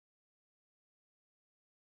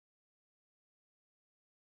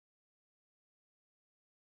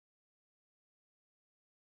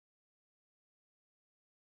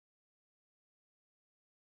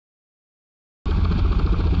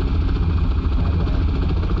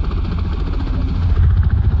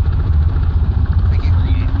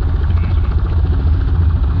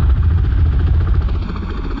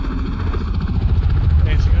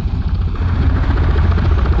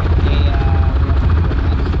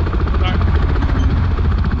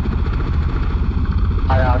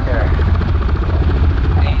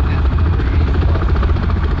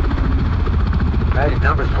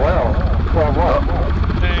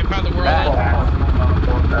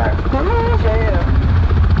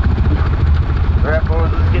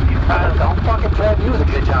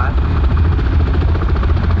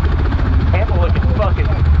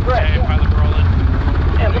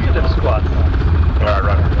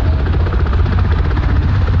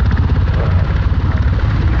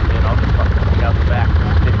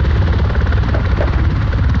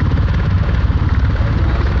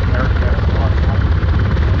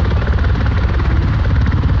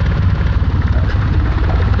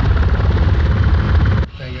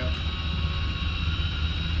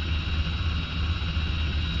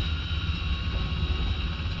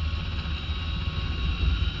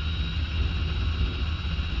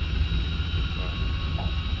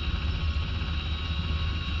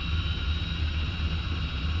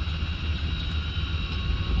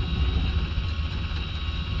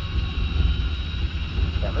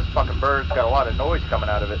bird's got a lot of noise coming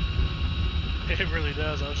out of it. It really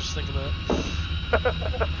does. I was just thinking that.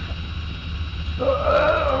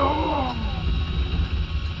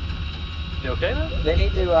 You okay, man? They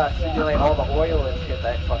need to simulate all the oil and shit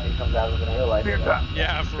that fucking comes out of it in real life.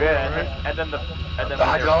 Yeah, for real, right? And then when they're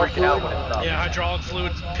freaking out when it stops. Yeah, hydraulic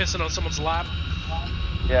fluid pissing on someone's lap.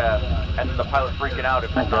 Yeah, and then the pilot freaking out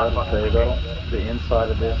if I it's not gotta fucking say though, the inside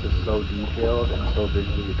of this is so detailed and so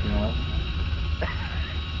visually appealing.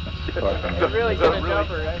 It's really gonna jump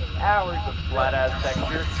for hours of flat ass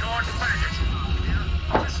texture.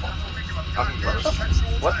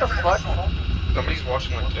 What the fuck? Somebody's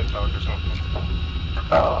watching like TikTok or something.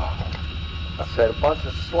 Oh. I said a bunch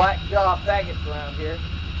of slack jaw faggots around here.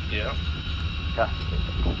 Yeah.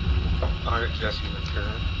 Alright, Jesse, your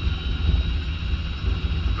turn.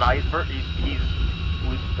 Nah, he's first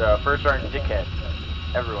sergeant dickhead.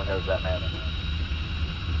 Everyone knows that, man.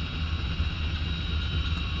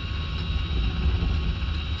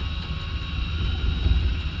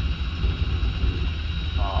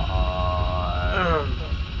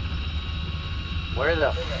 Where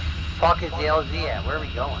the fuck is the LZ at? Where are we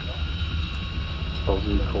going?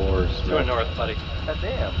 LZ course. To the north, buddy. God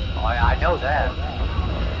damn. Oh, yeah, I know that.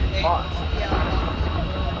 Fuck.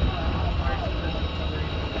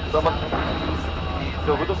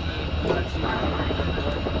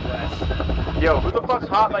 Yo, who the fuck's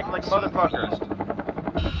hot like motherfucker?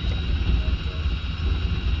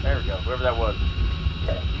 There we go, whoever that was.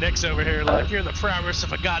 Nick's over here like you're in the prowess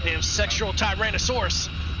of a goddamn sexual tyrannosaurus.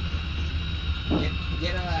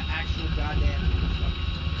 Get a actual goddamn fucking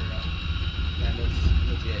that looks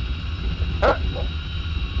legit.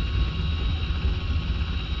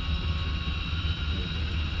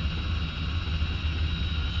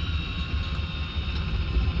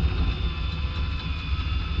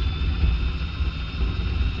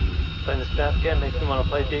 Playing this fast game makes me want to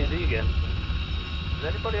play DayZ again. Is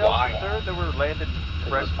anybody else concerned that we're landed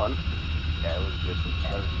fresh? Fun. Yeah, it was good.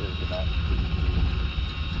 That was good, man.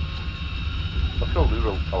 Let's go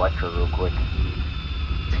loot Electra real quick.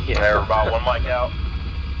 Yeah. There, about one mic out.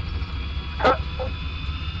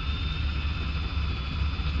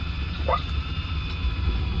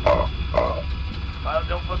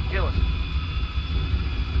 Don't fucking kill us.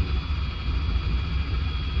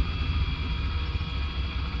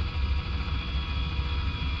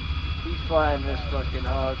 He's flying this fucking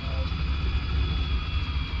hog.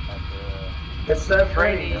 It's that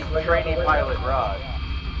trainee pilot Rod.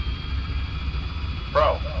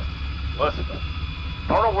 Bro, listen. I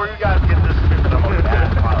don't know where you guys get this stupid I'm a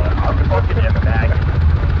bad pilot. I'm fucking immaculate.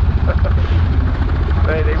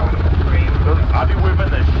 I'll be whipping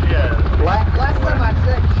the shit. Last time I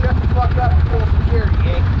said shut the fuck up and pull security,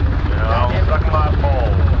 eh? You know, I'm sucking my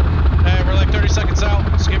balls. Hey, we're like 30 seconds out.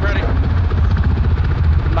 Let's get ready.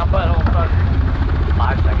 My butthole fucker.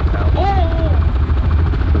 5 seconds out. Oh!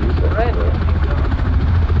 Ready.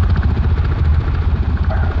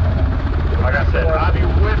 Like I said, I'll be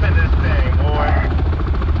whipping this thing, boy.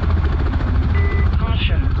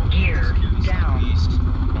 Caution, gear down.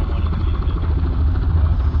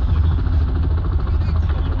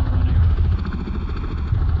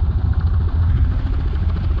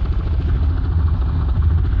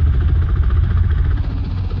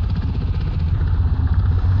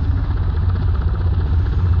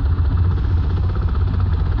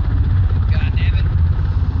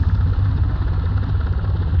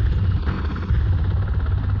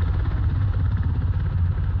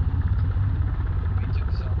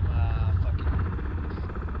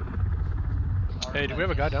 Hey, do we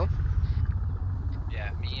have a guy down?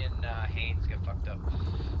 Yeah, me and Haynes got fucked up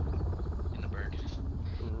in the bird.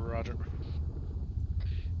 Roger.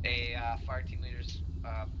 Hey, fire team leaders,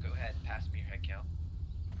 go ahead, pass me your head count.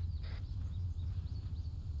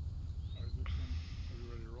 Are you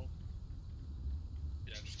ready to roll?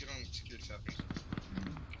 Yeah, just get on security seconds.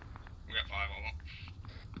 We got 5 of them.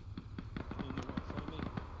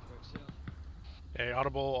 Hey,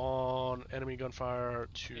 audible on enemy gunfire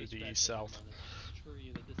to the south.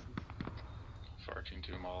 Fire team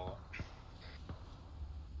 2 mall.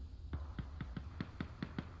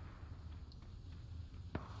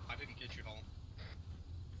 I didn't get you home.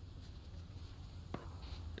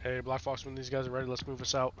 Hey, Black Fox, when these guys are ready, let's move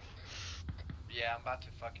us out. Yeah, I'm about to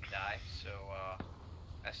fucking die, so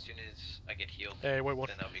as soon as I get healed, hey, wait, one.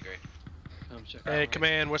 then that'll be great. Hey,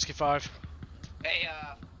 Command, Whiskey 5. Hey,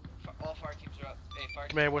 all fire teams are up. Hey, fire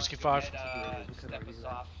Command, team Whiskey 5. ahead, step us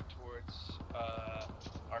off towards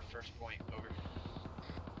our first point. Over.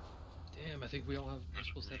 Damn, I think we all have. We're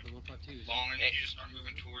supposed to have the 152s. Long, I need you to start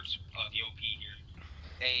moving towards the OP here.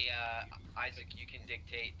 Hey, Isaac, you can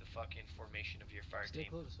dictate the fucking formation of your fire Stay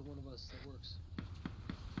team. close to one of us. That works.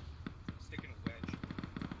 Sticking a wedge.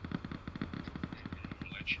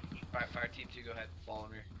 Wedge. Alright, fire team 2, go ahead. Follow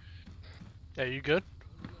me. Hey, you good?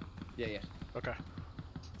 Yeah, yeah. Okay.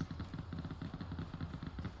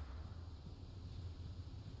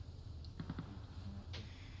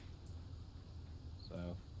 So.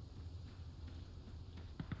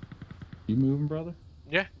 You moving, brother?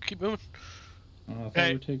 Yeah, keep moving. I thought Hey.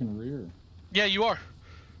 you were taking rear. Yeah, you are.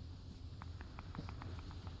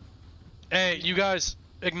 Hey, you guys,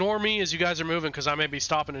 ignore me as you guys are moving, because I may be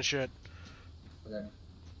stopping and shit. Okay.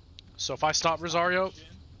 So if I stop, Rosario,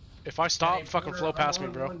 if I stop, fucking flow past me,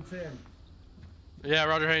 bro. 110. Yeah,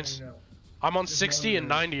 Roger So Haynes. you know. I'm on Just 60 and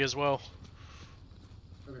monitoring. 90 as well.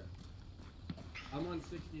 Okay. I'm on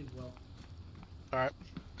 60 as well. Alright.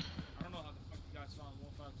 I don't know how the fuck you guys found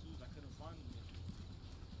 152s. I couldn't find them.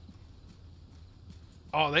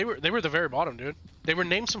 Oh, they were at the very bottom, dude. They were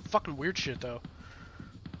named some fucking weird shit, though.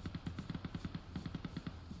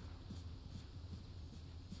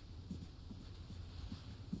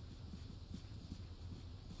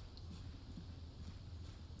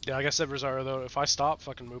 Yeah, like I said, Rosario, though, if I stop,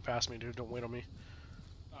 fucking move past me, dude. Don't wait on me.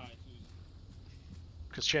 Alright, dude.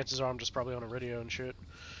 Because chances are I'm just probably on a radio and shit.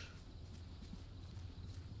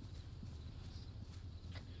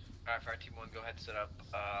 Alright, fire team 1, go ahead and set up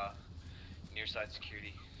near side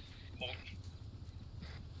security. Hold.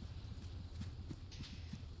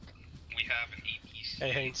 We have an APC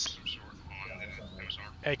Hey, Haynes. of some sort on the MSR.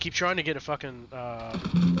 Hey, keep trying to get a fucking,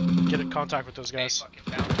 get in contact with those guys. Hey,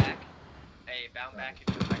 fucking bound back. Hey, bound back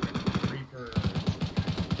into the micro. Reaper.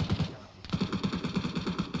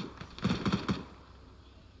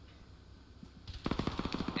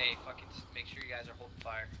 Hey, fucking make sure you guys are holding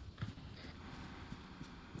fire.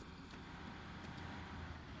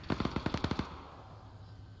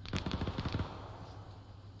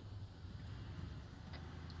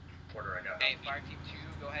 Porter, I got Hey, fire team 2,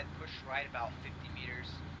 go ahead and push right about 50 meters.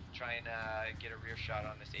 Try and get a rear shot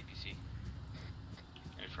on this APC.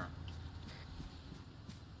 Affirm.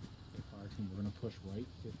 Okay, fire team, we're gonna push right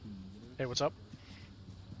 50 meters. Hey, what's up?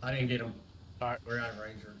 I didn't get him. Alright. We're on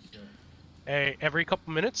Ranger still. Hey, every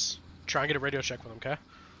couple minutes, try and get a radio check with them, okay?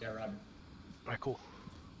 Yeah, Roger. Alright, cool.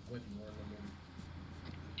 With more than them.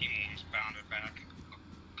 Team 1's bounded back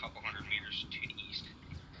a couple hundred meters to the east.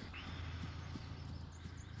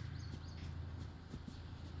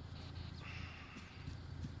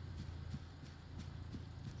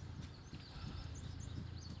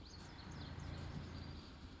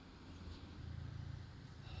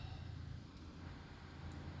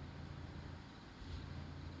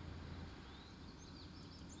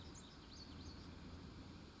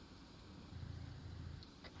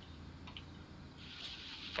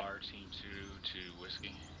 Fire team 2 to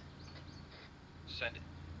Whiskey. Send it.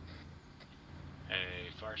 Hey,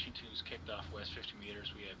 fire team 2's kicked off west 50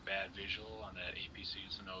 meters. We have bad visual on that APC.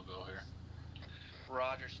 It's a no-go here.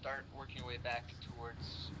 Roger, start working your way back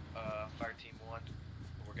towards fire team 1.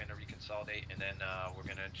 We're gonna reconsolidate and then we're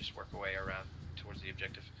gonna just work our way around towards the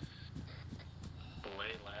objective.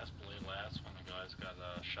 Belay last. When the guys got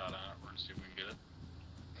a shot on it, we're gonna see if we can get it.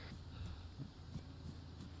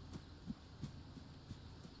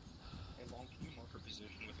 Hey, Long, can you mark our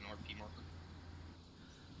position with an RP marker?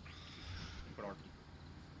 Put RP.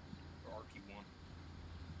 Or RP1.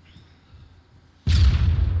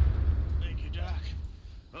 Thank you, Doc.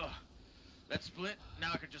 Oh, that split.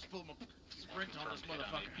 Now I can just pull my sprint on this Confirmed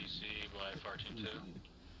hit motherfucker. APC by fire team 2.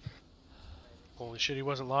 Holy shit, he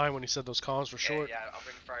wasn't lying when he said those comms were short. Yeah, I'll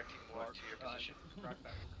bring fire team 1 to your position.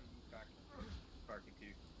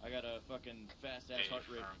 I got a fucking fast ass heart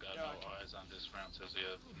rate. Got no eyes on this round, says he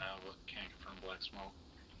now can't confirm black smoke.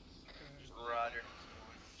 Roger.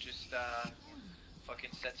 Just fucking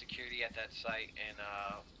set security at that site and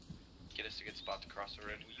get us a good spot to cross the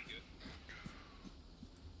road.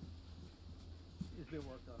 It's being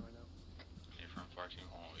worked on right now. Yeah, from fire team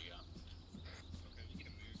 1, what we got? Okay, you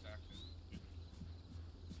can move back to...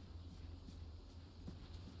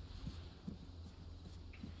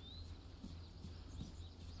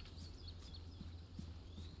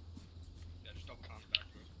 Yeah, just double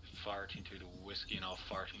contact with. Fire team 2 to Whiskey and all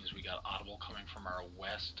fire teams. We got audible coming from our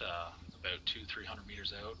west, about 200-300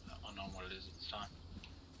 meters out. Unknown what it is at this time.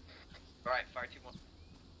 Alright, fire team 1.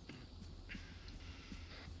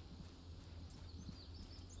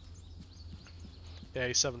 Yeah,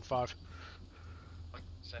 he's 7-5.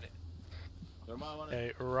 Send it.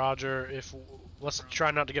 Hey, Roger, let's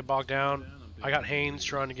try not to get bogged down. I got Haynes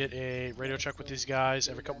trying to get a radio check with these guys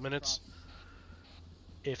every couple minutes.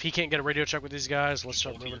 If he can't get a radio check with these guys, let's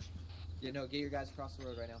start moving. Yeah, no, get your guys across the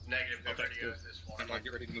road right now. Negative, they're ready to go to this one. Stand by,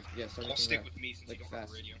 get ready to move. Yeah, start I'll making stick route. with me since Like you don't have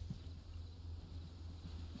fast. a radio.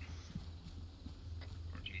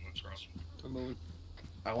 Our team moves across. We're moving.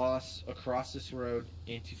 I want us across this road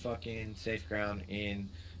into fucking safe ground in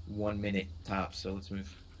 1 minute tops, so let's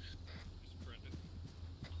move.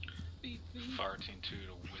 Fire Team 2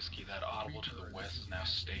 to Whiskey. That audible to the west is now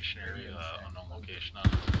stationary, unknown location.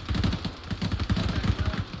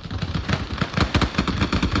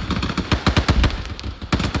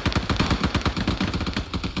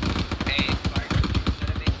 Hey, fire team, instead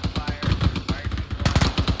of making fire team 1,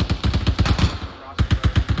 across the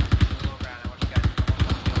road, low ground. I want you guys to come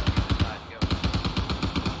on the other side. Go.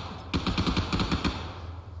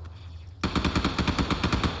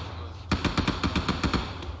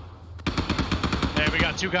 Hey, we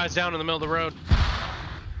got 2 guys down in the middle of the road.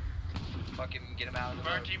 Fucking get him out of the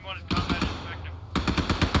Fire road. team 1 is combat effective.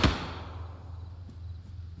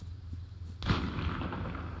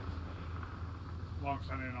 Long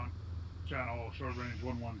sign in on channel, short range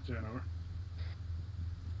 1110, over.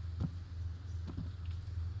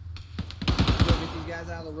 Let's go get these guys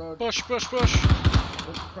out of the road. Push, push, push.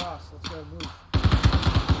 Look across. Let's go, move.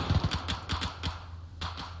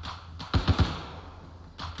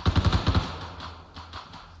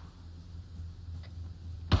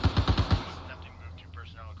 Attempting to move 2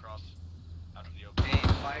 personnel across out of the open. Hey,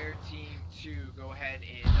 fire team 2, go ahead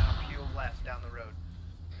and peel left down the road.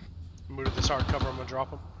 Move to this hard cover. I'm gonna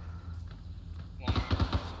drop him.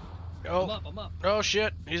 Oh. I'm up. Oh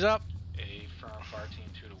shit, he's up. A firm Fire Team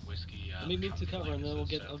 2 to Whiskey. Let me move to cover and then we'll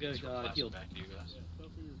get healed. Back to you guys.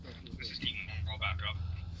 This is team 1, roll back up.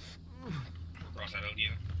 Cross that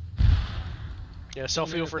LDO. Yeah,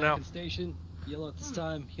 self heal for now. Station. Yell at this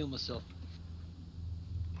time. Heal myself.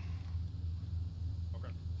 Okay.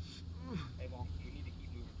 Hey, Long, we need to keep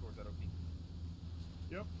moving towards that OP.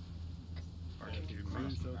 Yep. Fire Team 2 Do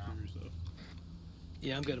cross yourself, now. do yourself.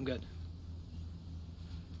 Yeah, I'm good. I'm good.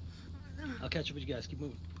 I'll catch up with you guys. Keep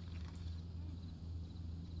moving.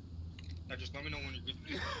 Now just let me know when you're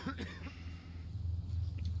good.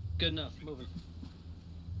 Good enough. Moving.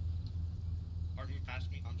 Argue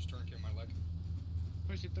past me. I'm just turning care of my leg.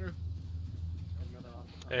 Push it through.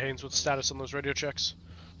 Hey Haynes, what's the status on those radio checks?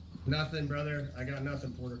 Nothing, brother. I got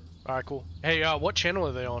nothing, Porter. Alright, cool. Hey, what channel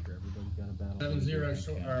are they on? Everybody's got a battle. 7-0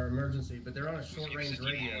 short, or emergency, but they're on a short range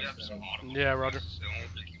radio. So. Yeah, Roger.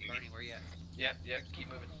 Bernie, where you at? Yep, keep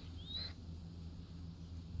moving.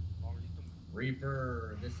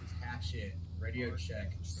 Reaper, this is Hatchet. Radio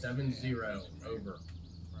check 7-0. Over.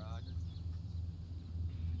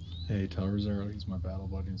 Hey, tell Rosario he's my battle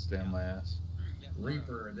buddy and stay on my ass.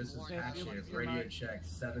 Reaper, this is Hatchet. Radio check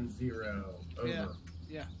 7-0. Over.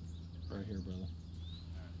 Yeah. Right here, brother.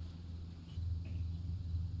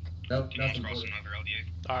 Nope, nothing. Crossing over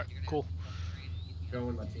LDA. Alright, cool. Go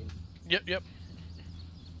with my team. Yep.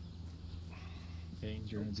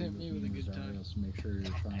 Haynes, you're gonna be Tempt me with with a me, good Rosario, time. so make sure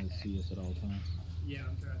you're trying to see us at all times. Yeah,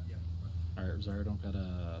 I'm trying. Yeah. Alright, Rosario don't got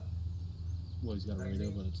a... Well, he's got a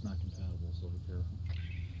radio, but it's not compatible, so be careful.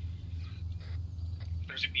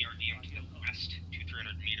 There's a BRDM to the west,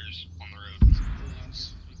 200-300 meters on the road.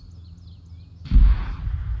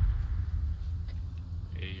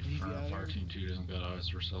 A firm Fire Team 2 doesn't got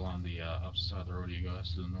us. We're still on the opposite side of the road. You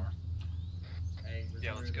guys to the north. Hey,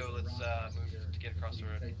 Yeah, let's go. Let's move to get across the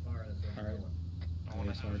road. Take fire. That's what Alright. I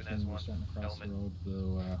want to move in as We're one starting to cross the element. road,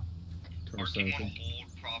 though, Our towards team south. will hold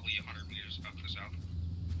probably 100 meters up to the south.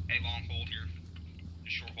 Hey, Long, hold here.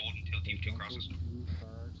 Just short hold until team 2 crosses. Too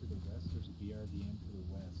far to the west, there's a BRDM to the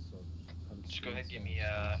west, so... Just go ahead and give me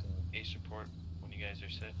ace report when you guys are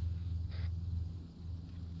set.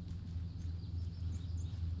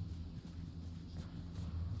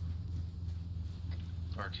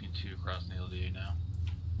 Fire Team 2 crossing the LDA now.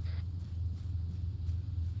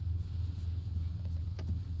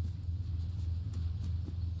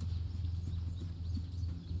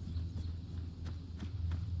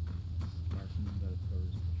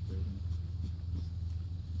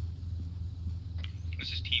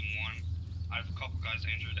 This is team 1. I have a couple guys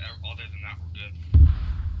injured. Other than that, we're good.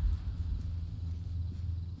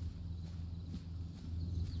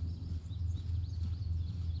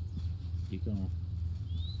 Keep going.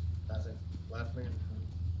 That's it. Left man.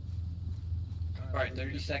 Alright,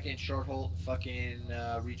 30 seconds, short hold, fucking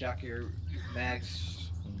rejock your mags,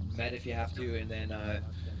 med if you have to, and then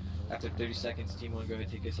after 30 seconds, team 1 go ahead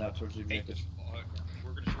and take us out towards the objective.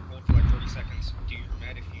 We're gonna short hold for like 30 seconds. Do your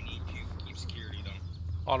med if you need to. Keep security though.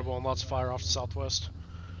 Audible and lots of fire off the southwest.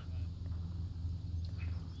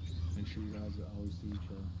 Make sure you guys always see each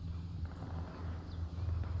other.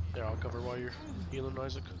 Yeah, I'll cover while you're healing,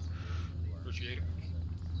 Isaac. Appreciate it.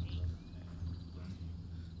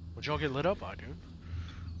 What'd y'all get lit up by, dude?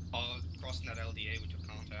 Crossing that LDA, we took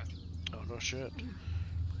contact. Oh, no shit.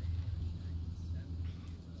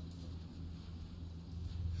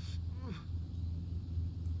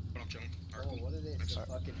 But I'm chilling. Oh, what are they? It's a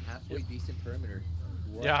fucking halfway decent perimeter.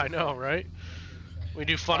 What Yeah, I the know, fuck? right? We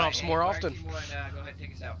do fun ops more often. Team 1, go ahead and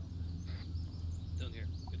take us out. Down here.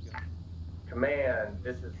 Good to go. Command,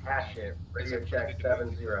 this is Hatchet. Radio check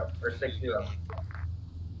 70 or 60.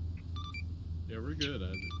 Yeah, we're good.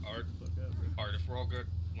 Alright, if we're all good,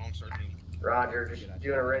 long start moving. Roger, just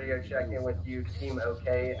doing a radio check-in with you. Team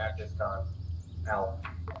okay at this time. Out.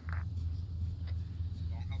 How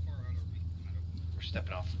far out are we? We're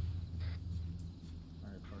stepping off.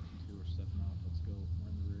 Alright, parking 2, we're stepping off. Let's go. We're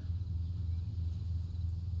in the rear.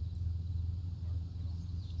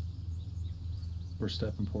 We're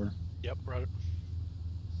stepping, Porter. Yep, right.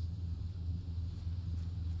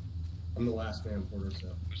 I'm the last man, Porter, so.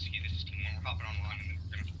 Whiskey, this is Team 1. We're hopping online,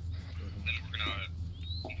 and then we're gonna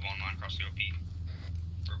move online across the OP.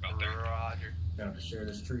 We're about there. Roger. Gonna have to share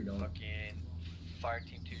this tree, don't we? Fucking fire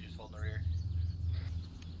team 2 just holding the rear.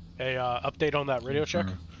 Hey, update on that radio check?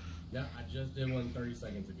 Yeah, I just did one 30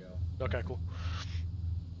 seconds ago. Okay, cool.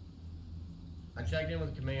 I checked in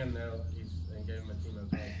with command though. And gave him a team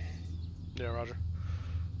okay. Yeah, Roger.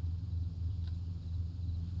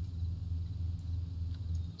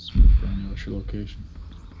 Brownie, what's your location?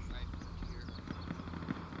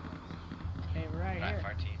 Hey, right here.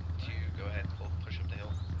 Fire team 2, go ahead, push up the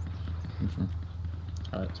hill. Confirm.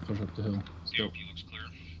 Alright, let's push up the hill. Let's The go. OP looks clear.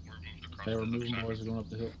 We're moving across Hey, the we're other moving, side. boys. We're going up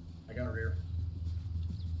the hill. I got a rear.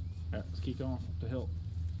 Alright, let's keep going up the hill.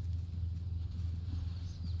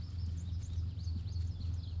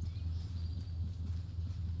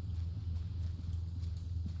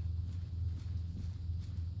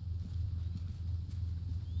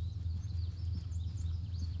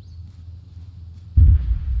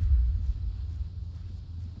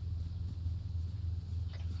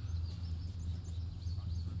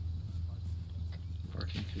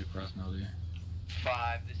 Parking 2 across now, there.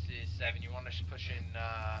 5, this is 7. You want us pushing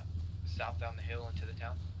south down the hill into the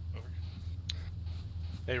town? Over.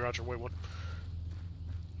 Hey, Roger, wait one.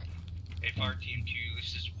 Hey, fire team 2,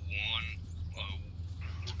 this is 1.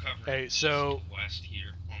 We're covering Hey, so east to west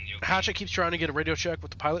here on the OP. Hatchet keeps trying to get a radio check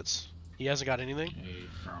with the pilots. He hasn't got anything. Hey,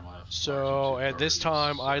 firm left. So Parking 2 at this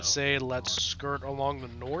priorities, time, I'd south say and let's north. skirt along the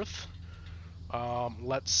north.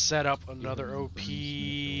 Let's set up another OP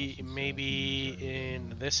maybe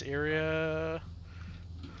in this area.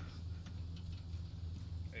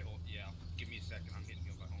 Hey, yeah, give me a second. I'm getting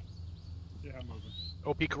healed at home. Yeah, I'm moving.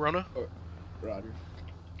 OP Corona. Roger.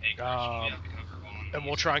 Hey, Chris, we have to cover on And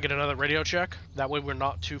we'll try and get another radio check. That way we're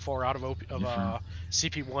not too far out of Confirm.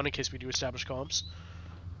 CP1 in case we do establish comms.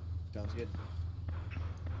 Sounds good.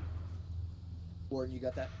 Gordon, you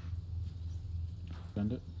got that?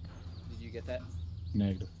 Send it. Did you get that?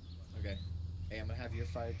 Negative. Okay. Hey, I'm gonna have your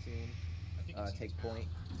fire team take point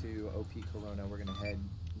to OP Corona. We're gonna head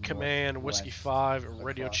Command Whiskey northwest 5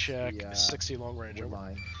 radio across check the, 60 long range. wood Over.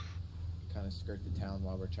 line. Kind of skirt the town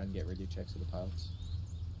while we're trying to get radio checks of the pilots.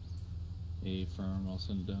 Hey, firm. I'll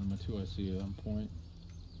send it down to my 2 IC on point.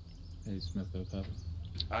 Hey, Smith, go copy.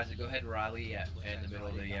 Isaac, go ahead, Riley, in the middle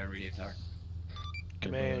of the radio tower.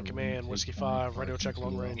 Command Whiskey 5 radio check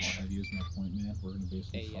long range. I've used my point map. We're gonna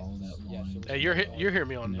basically follow that line. Hey, you're hearing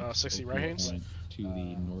me on 60, right, Haynes? Point to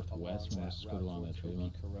the northwest. We're gonna skirt along that tree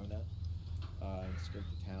line. Corona, and skirt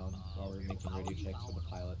the town while we're making radio checks with the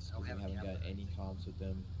pilots because we haven't got any comms with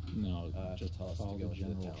them. No, just just tell us follow to go the into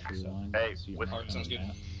the general town. tree So, line. Hey, See with- your Alright, sounds good.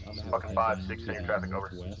 I'm gonna Fuck have 5, 6 in traffic,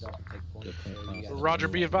 over. Roger,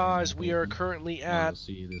 be advised, we are currently at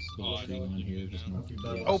See this little tree line here, just north of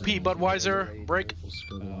the OP Budweiser, break. We'll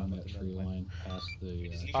skirt along that tree line past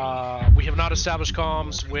the. We have not established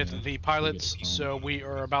comms with the pilots, so we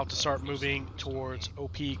are about to start moving towards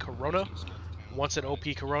OP Corona. Once at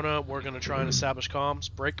OP Corona, we're going to try and establish comms.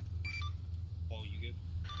 Break. Oh, you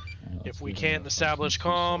good? If we can't establish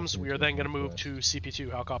comms, we are then going to move to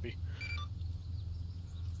CP2. How copy?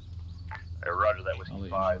 Hey, Roger, that Whiskey I'll let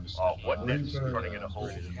you 5. know. What net's trying to get a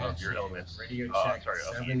hold of your elements? Radio check Sorry,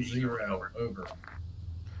 70 over. over.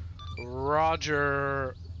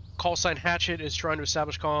 Roger. Call sign Hatchet is trying to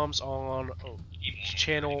establish comms on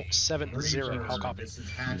channel 70. How copy? This is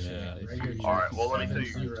Hatchet. Yeah, Radio check Alright, well, let me tell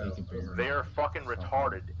you, 70, over. they are fucking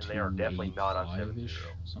retarded, and they are definitely not on 70. 285-ish,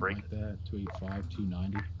 something Break. like that. 285,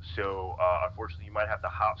 290. So, unfortunately, you might have to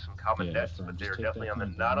hop some common nets, firm. but Just they're take definitely that on the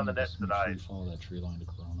point not down on the and nets just that make sure I you follow that tree line to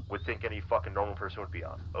Corona. would think any fucking normal person would be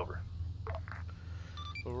on. Over.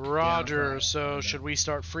 Roger. So should we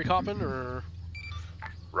start free hopping or?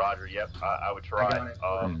 Roger. Yep, I would I try. got it.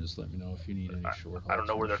 And just let me know if you need any short I don't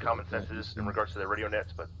know hauls where or their shit common like that, sense is just in know. regards to their radio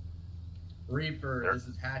nets, but Reaper, They're- this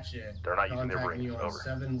is Hatchet. they're not using their Contacting rings. you on Over.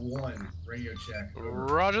 7-1. Radio check. Over.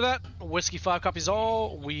 Roger that. Whiskey 5 copies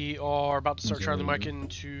all. We are about to start Is Charlie that Mike over?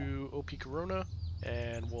 into OP Corona,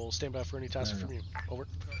 and we'll stand by for any tasks Alright. from you. Over.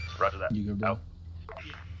 Roger that. You good, bro? Out.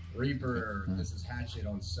 Reaper, this is Hatchet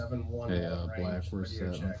on 7-1. Hey, long Black, range. we're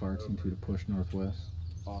Radio set on check. fire team Over. 2 to push northwest.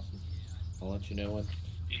 Awesome. I'll let you know when.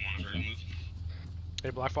 Team 1 is ready to move. Hey,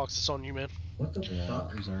 Black Fox, it's on you, man. What the Yeah,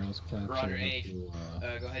 fuck? Zario's claps Roger, over hey. to,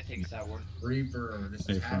 Go ahead, take us out, Warden. Reaper, this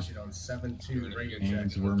Hey, is Frank. Hatchet on 7-2. Radio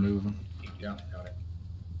hands, check. we're moving. Yeah, got it.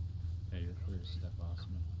 Hey, you're clear to step off,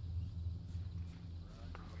 man.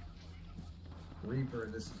 Reaper,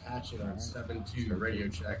 this is Hatchet on 7-2. Radio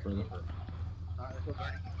check. Over. Alright, let's go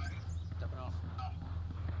back. Stepping off.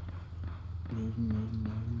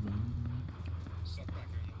 Suck back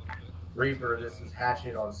in a little bit. Reaper, this is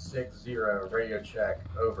Hatchet on 6-0. Radio check.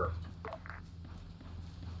 Over.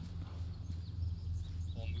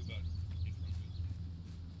 I'll move out in front of it.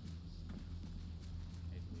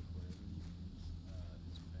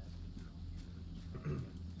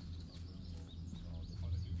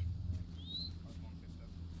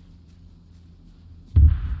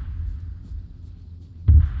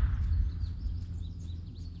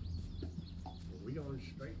 We going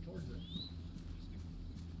straight towards it.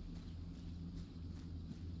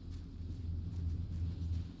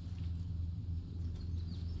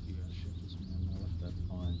 You gotta shift this more north, that's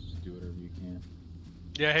fine. Just do whatever you can.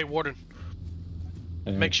 Yeah, hey, Warden.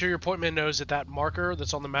 Hey, Make sure your point man knows that that marker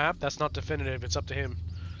that's on the map, that's not definitive. It's up to him.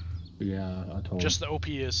 Yeah, I told Just the OP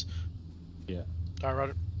is. Yeah. Alright,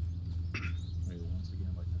 Roger. Hey, once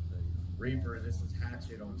again, like I said, Reaper, this is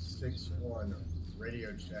Hatchet on 6-1.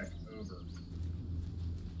 Radio check. Over.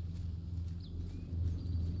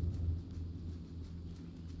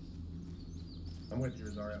 I'm with you,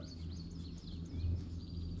 Rosario.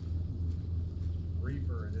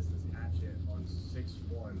 Reaper, this is Hatchet on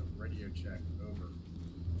 6-1. Radio check. Over.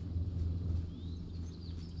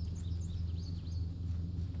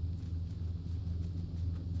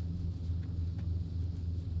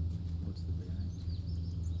 what's the bearing?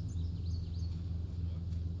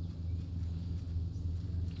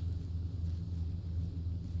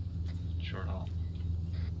 Short haul.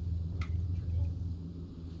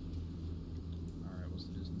 Alright, what's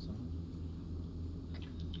the distance on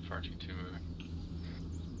it? Fire team 2 moving.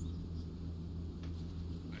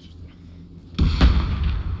 That's just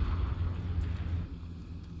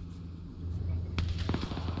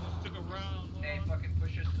Took a round. Hey, fucking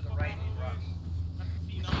push us to the right, these rocks.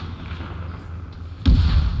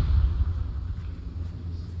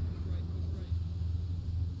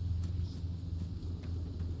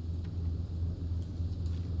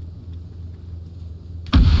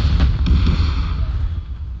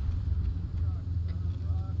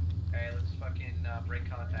 Hey, let's fucking break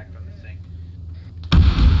contact from this thing.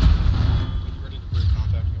 ready to break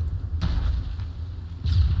contact.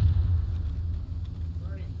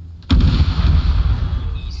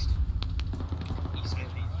 East.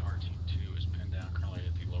 Fire team 2 is pinned down currently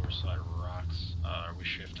at the lower side of rocks. Are we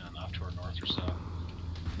shifting off to our north or south?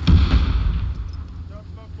 Don't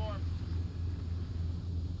smoke for him.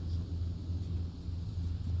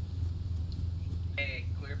 Hey,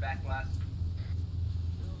 clear back glass.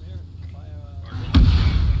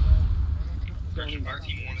 Correction, fire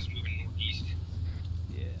team 1 is moving northeast.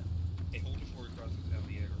 Yeah. Hey, hold before we cross this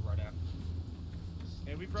LDA or right after.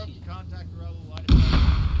 Hey, we broke the contact throughout the line of fire.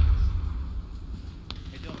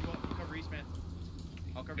 Hey, Dylan, go up, you cover east, man.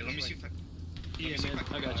 I'll cover Hey, let me this see way. if I. Let me see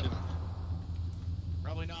if I got you.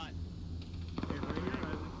 Probably not. Hey, right here,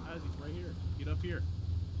 Isaac, right here. Get up here.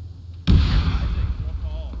 Isaac, one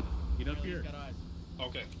call. Get up He's here. got eyes.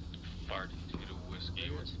 Okay. Fire team 2 to whiskey.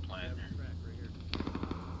 What's the plan here? Track right here.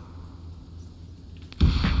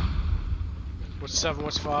 What's 7,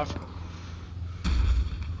 what's 5?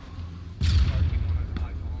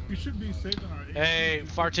 You should be safe on our Hey,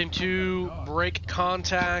 Fire Team 2, break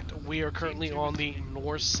contact. We are currently on the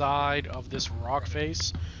north side of this rock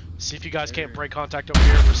face. See if you guys can't break contact over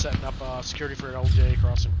here. We're setting up security for an LJ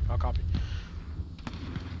crossing. I'll copy.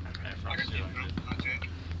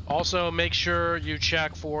 Also, make sure you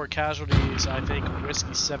check for casualties. I think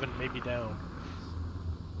Whiskey 7 may be down.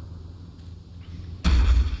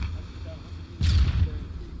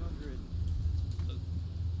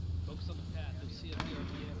 Focus on the path. You'll see it here.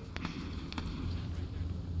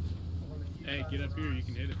 Hey, get up here. You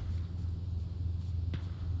can hit it.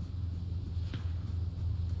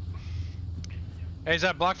 Hey, is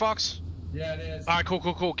that Black Fox? Yeah, it is. Alright,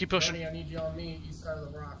 cool. Keep pushing. Tony, I need you on me, east side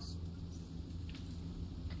of the rocks.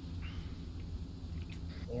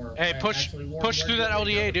 Or Hey, push actually, Warren, push where through do you that want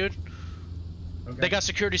me to LDA, go? dude. Okay. They got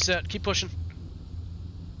security set. Keep pushing.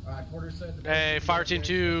 Alright, Porter said the Hey, best Fire thing Team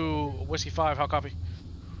to do 2, Whiskey 5, how copy?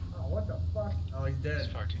 Oh, what the fuck? Oh, he's dead.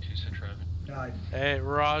 Fire Team 2 said driving. Died. Hey,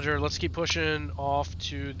 Roger, let's keep pushing off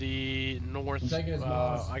to the north. I'm taking his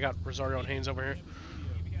mouse. I got Rosario and Haynes over here.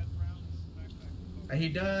 He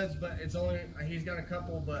does, but it's only he's got a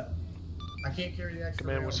couple, but I can't carry the extra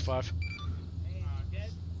Command rounds. Whiskey 5.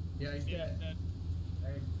 Yeah, he's dead.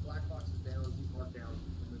 Hey, Black Fox is down. He's marked down.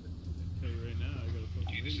 Tell you right now, I got a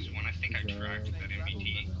fucking. Dude, this is one I think I tracked that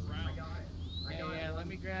MBT. I got it. Yeah, let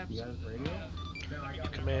me grab. You got his radio? No, I got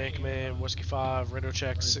it. Command, Whiskey 5, radio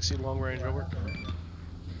check, 60 long range, over.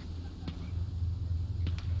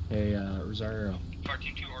 Hey, Rosario. Fire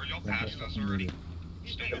Team 2, are y'all past us already?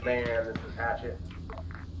 Man, this is Hatchet.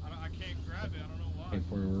 I can't grab it. I don't know why. Hey,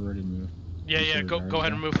 we're ready to move. Yeah, go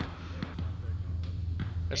ahead and move.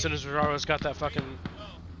 As soon as Rosario's got that fucking...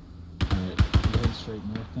 Alright, go ahead straight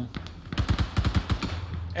north then.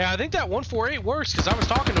 Hey, I think that 148 works, because I was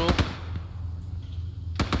talking to him.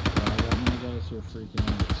 I got many guys who are freaking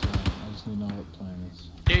out, so I just need to know what the plan is.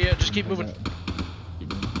 Yeah, just keep moving.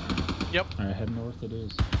 Keep moving. Alright. Yep. Alright, head north it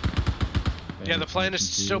is. Yeah, the plan is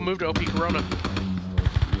to still move to OP Corona. Heading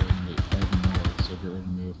north, so get ready to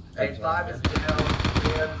move. Hey, 5 is down.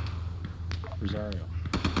 Man. Rosario.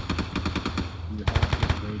 You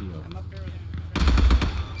have his radio. I'm up there.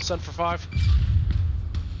 Send for 5.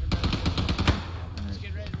 Let's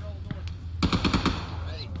get ready to roll north.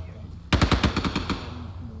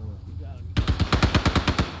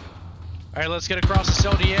 Alright, let's get across this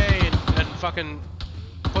LDA and fucking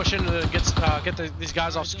push into get these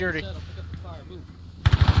guys off security.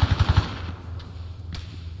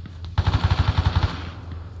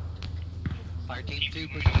 Fire Team 2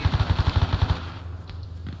 pushing in.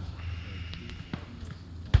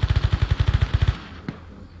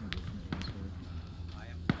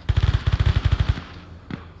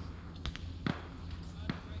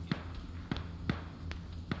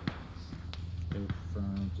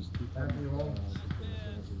 Just keep That'd be wrong.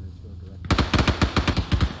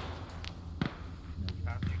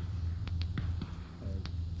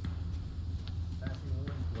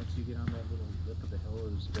 Once you get on that little lip of the hill,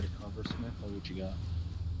 there's a bit of cover, Smith. Oh, what you got?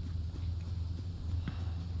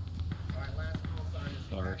 Alright, last call sign is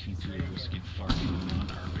Fire Team 2, Whiskey, Fire Team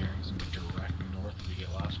 1, our bearings in the direct north. We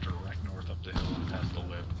get lost direct north up the hill and past the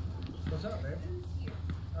lip. What's up, man?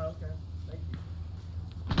 Oh, okay. Thank you.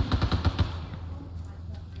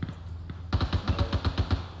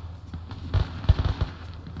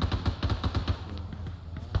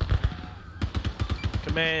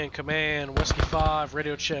 Command, Whiskey 5,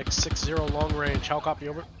 radio check, 60 long range. How copy,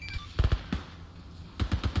 over?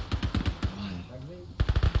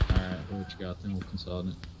 Alright, what you got then? We'll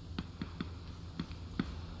consolidate.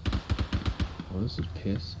 Oh, this is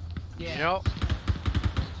piss. Yeah. Yep.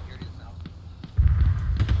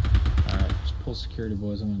 Alright, just pull security,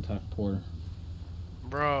 boys. I'm gonna talk to Porter.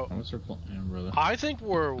 Bro. What's our plan, brother? I think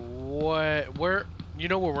we're where you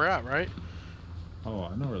know where we're at, right? Oh,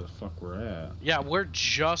 I know where the fuck we're at. Yeah, we're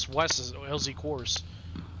just west of LZ course.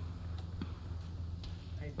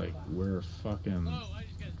 Like, we're fucking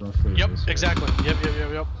roughly Yep, this way. exactly.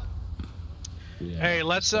 Yep. Yeah, Hey,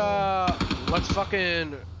 let's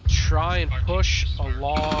fucking try and push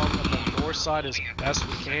along the north side as best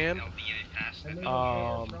we can.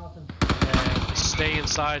 And stay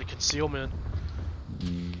inside concealment.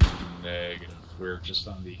 Negative. We're just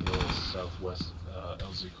on the hill southwest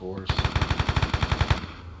LZ course.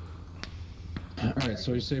 Alright,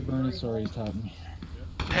 so you say Bernie, sorry he's topping me.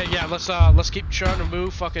 Hey, yeah, let's keep trying to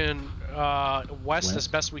move fucking west as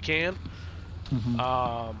best we can.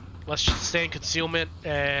 Let's just stay in concealment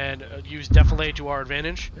and use defilade to our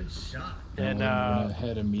advantage. Good shot. And we're gonna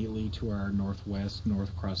head immediately to our northwest, north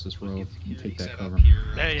across this road, and take that cover.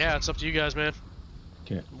 Hey, yeah, it's up to you guys, man.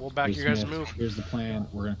 Okay. We'll back you guys to move. Here's the plan.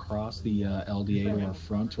 We're gonna cross the LDA to our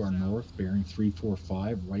front, to our north, bearing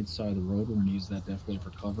 345, right side of the road. We're gonna use that defilade for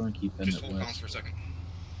cover and keep heading Just hold west. for a second.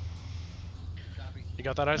 You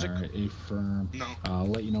got that, Isaac? Alright, affirm. No. I'll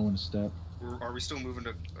let you know when to step. Are we still moving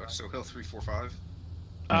to so Hill 345?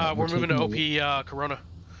 We're moving to OP Corona.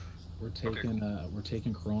 We're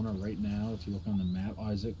taking Corona right now. If you look on the map,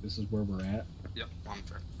 Isaac, this is where we're at. Yep, on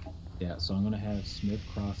track. Yeah, so I'm gonna have Smith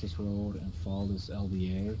cross this road and follow this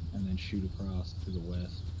LDA, and then shoot across to the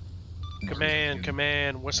west.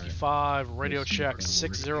 Command, Whiskey 5, radio check,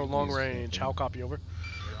 60 long range. How copy, over?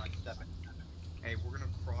 Hey, we're gonna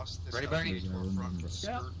cross this Ready, LDA Bernie? to our front and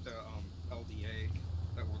skirt the LDA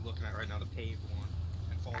that we're looking at right now, the paved one,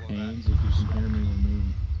 and follow Haynes, if you can hear me, we're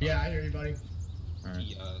moving. Yeah, I hear you, buddy.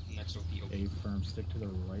 Alright. Next OP. A firm, stick to the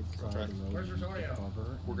right side of the road. Where's use the Rosario?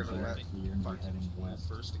 cover. We're gonna let clear and be heading west.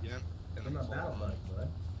 first again. And I'm then not battle buddy, bud.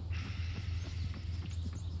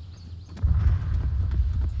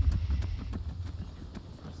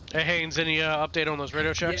 Hey Haynes, any update on those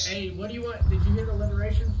radio checks? Yeah, hey, what do you want? Did you hear the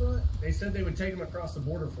Liberation Front? They said they would take them across the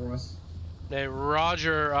border for us. Hey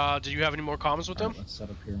Roger, do you have any more comments with them? Let's set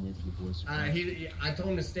up here and wait for the boys. I told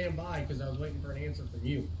him to stand by because I was waiting for an answer from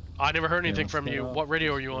you. I never heard anything from you. What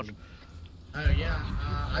radio are you on? Oh yeah,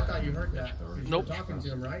 I thought you heard that. Nope. You were talking to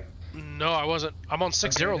him, right? No, I wasn't. I'm on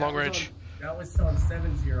 6-0 Okay, long range. That was on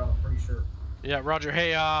 7-0, I'm pretty sure. Yeah, Roger.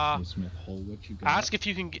 Hey, Smith, hold what you got. ask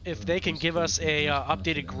if they can give us a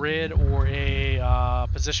updated grid or a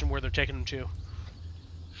position where they're taking them to.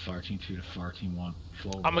 Far team 2 to far team 1.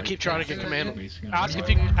 I'm gonna keep trying to get command. Ask if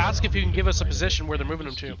you can give us a position where they're moving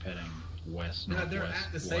them to. Keep heading west, No, they're northwest,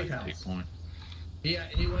 at the safe White, house. Big Point. He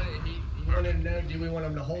wanted to know, do we want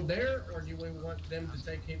them to hold there, or do we want them to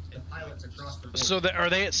take the pilots across the border? So are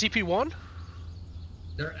they at CP1?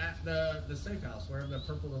 They're at the safe house, wherever the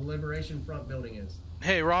purple the Liberation Front building is.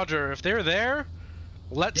 Hey Roger, if they're there,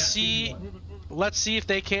 let's see if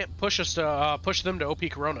they can't push them to OP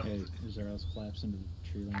Corona. Hey, is there else collapse into the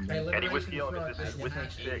tree line? Hey, Eddie Whiskey on it. This is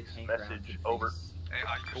Whiskey 6. Message over.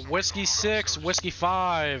 Whiskey 6, Whiskey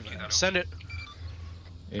 5. Send it.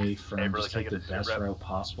 A firm, just take the best route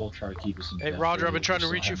possible. Try to keep us in. Hey Roger, I've been trying to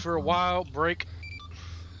reach you for a while. Break.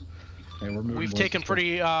 Hey, we're moving. We've taken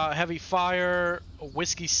pretty heavy fire.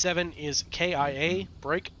 Whiskey 7 is KIA.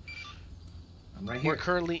 Break. I'm right here. We're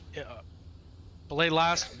currently belay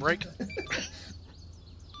last. Break.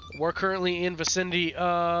 We're currently in vicinity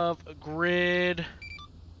of grid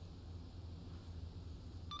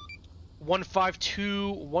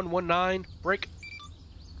 152119. Break.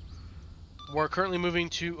 We're currently moving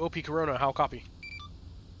to OP Corona. How copy?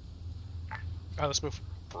 Alright, let's move.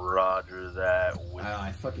 Roger that.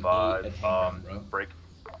 I fucking break.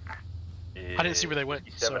 I didn't see where they went,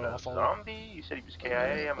 so I'll follow. Zombie? You said he was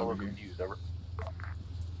KIA? I'm a little confused. Over.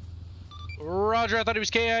 Roger, I thought he was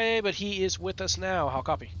KIA, but he is with us now. How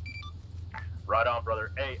copy? Right on,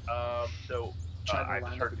 brother. Hey, so I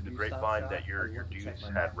just heard through the grapevine that your dudes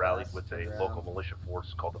had rallied with a local militia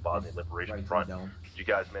force called the Bosnian Liberation Front. Did you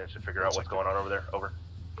guys manage to figure out what's going on over there? Over.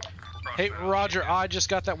 Hey, Roger, I just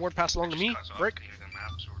got that word passed along to me. Break.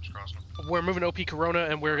 We're moving to OP Corona,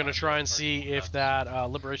 and we're going to try and see if that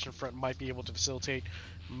Liberation Front might be able to facilitate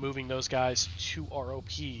moving those guys to our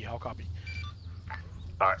OP. How copy?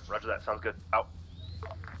 Alright, roger that. Sounds good. Out.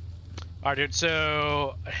 Alright, dude,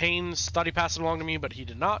 so Haynes thought he passed it along to me, but he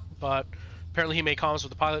did not. But apparently he made comments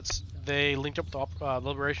with the pilots. They linked up with the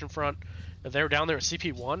Liberation Front. They're down there at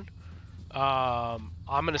CP1. I'm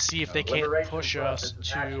going to see if they can't push us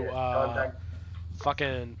to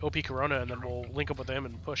fucking OP Corona, and then we'll link up with them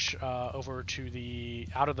and push over to the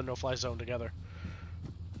out of the no-fly zone together.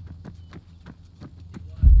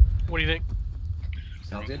 What do you think?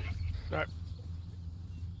 Sounds good. Alright.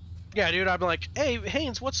 Yeah, dude, I'm like, hey,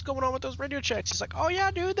 Haynes, what's going on with those radio checks? He's like, oh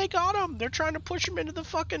yeah, dude, they got them. They're trying to push them into the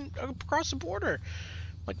fucking across the border.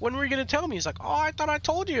 Like, when were you gonna tell me? He's like, oh, I thought I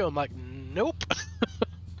told you. I'm like, nope.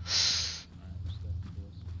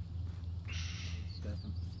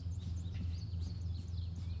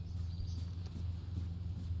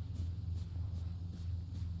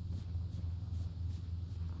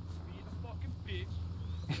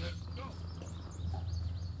 Let's go.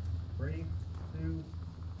 3, 2,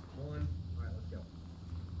 1. Alright, let's go.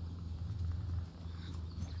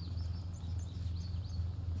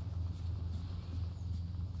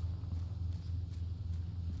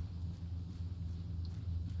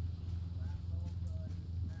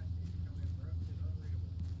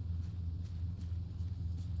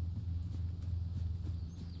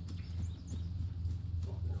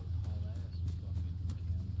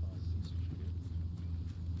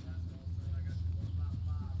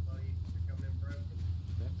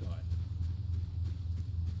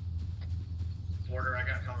 Order, I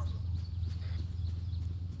got console.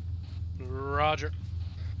 Roger.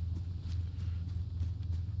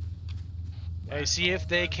 Hey, see if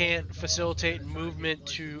they can't facilitate movement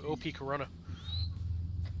to OP Corona.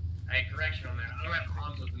 Hey, correction on that. I don't have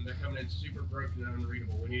comms with them. They're coming in super broken and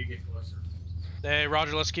unreadable. We need to get closer. Hey,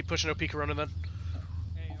 Roger, let's keep pushing OP Corona then.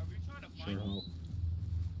 Hey, are we trying to find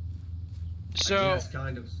So, yes,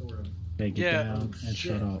 kind of, sort of. Hey, get yeah. down and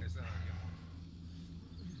shut up.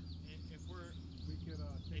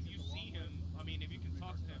 If you see him, I mean, if you can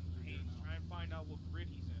talk to him, hey, try and find out what grid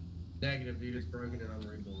he's in. Negative, dude. It's broken and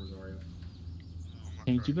unreadable, Rosario.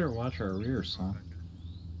 Hey, you better watch our rear, son.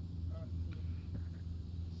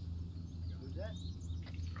 Who's that?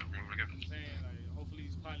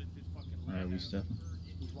 we stepping?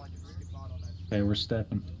 Who's watching Cricket Bot on that stream? Hey, we're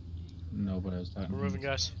stepping. No, but I was talking. We're moving,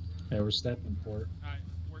 guys. Hey, we're stepping, Port. Alright,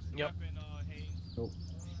 we're Yep. stepping, Haynes. Go.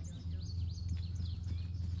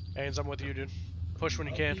 Haynes, I'm with you, dude. Push when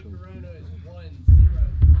you can. Corona is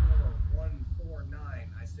 104149.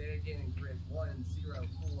 I say again in grid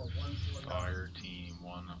 104149. Fire team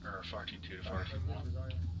 1 or fire team 2 to fire team 1.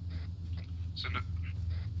 Send it.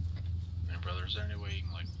 Man, brother, is there any way you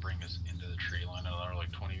can like bring us into the tree line another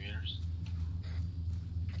like 20 meters?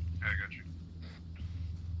 Yeah, I got you.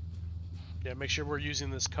 Yeah, make sure we're using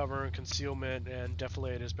this cover and concealment and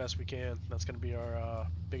deflate as best we can. That's going to be our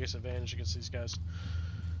biggest advantage against these guys.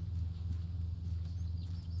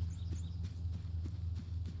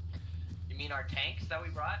 You mean our tanks that we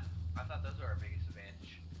brought? I thought those were our biggest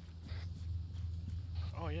advantage.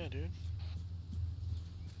 Oh yeah, dude.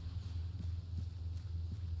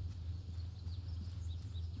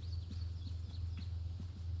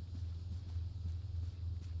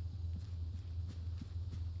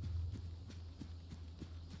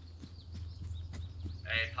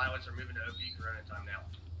 Hey, pilots are moving to OP Corona time now.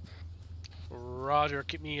 Roger,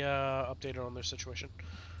 keep me updated on their situation.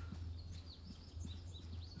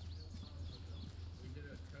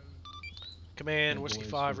 Command, Hey, Whiskey boys,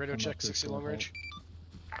 5, we'll radio come check, up to 60 full long halt. range.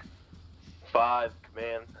 5,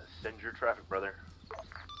 command, send your traffic, brother.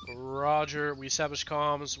 Roger, we established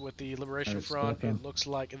comms with the Liberation Alright, Front. step in. It looks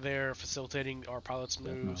like they're facilitating our pilots'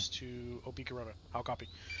 Step moves to OP Corona. How copy?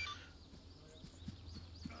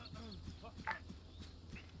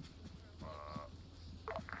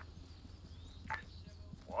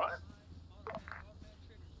 What?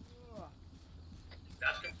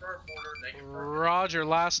 That's confirmed, Porter. They confirmed. Roger,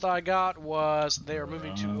 last I got was they are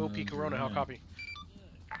moving to OP Corona. How copy?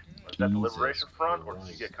 Is that the Jesus Liberation Front, or did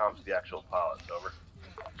Christ. you get comms to the actual pilots? Over.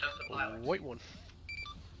 Just the pilots. Wait one.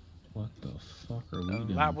 What the fuck are we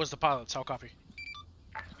doing? That was the pilots. How copy?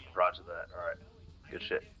 Roger that. Alright. Good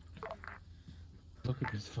shit. Look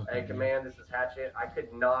at this fucking. Hey, command, this is Hatchet. I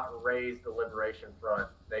could not raise the Liberation Front.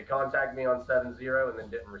 They contacted me on 7-0 and then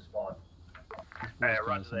didn't respond. Hey,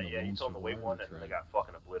 roger that. Yeah, you told them to wait one, and they got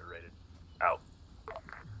fucking obliterated. Out.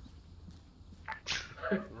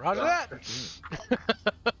 Roger that.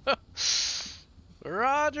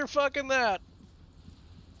 Roger fucking that.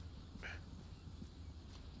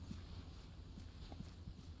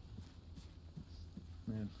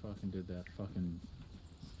 Man, fucking did that fucking.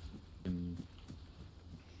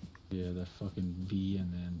 Yeah, that fucking V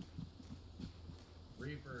and then.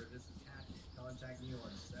 Reaper, this is Hatchet. Contact you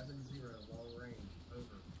on 7-0 long range.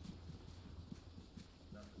 Over.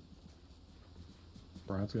 Nothing.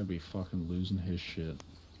 Brad's gonna be fucking losing his shit.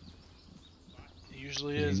 It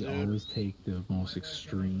usually is, He dude. always take the most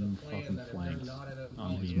extreme fucking flanks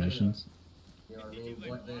on his missions. You know what I mean?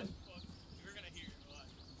 What then?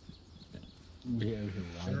 We out here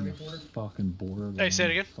riding the fucking border. Hey, say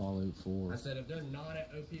it again. Fallout 4. I said if they're not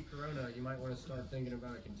at OP Corona, you might want to start thinking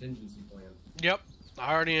about a contingency plan. Yep,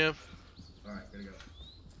 I already am. Alright, gotta go.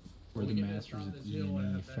 We're the masters at the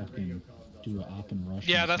enemy fucking do a op and rush.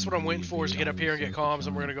 Yeah, on that's what I'm somebody waiting for, is to get up here and get comms,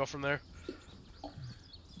 and we're gonna go from there.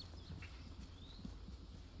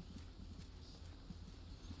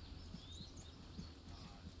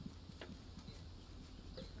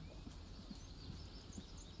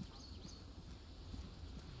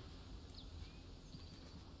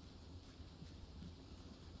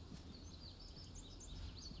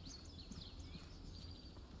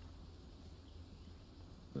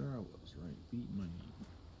 There I was, right? Beating my knee.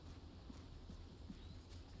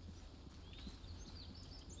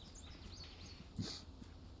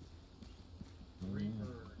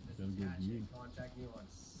 Reaper, this Gotta is get Hatchet. you. Contact you on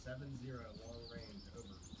 7-0 long range.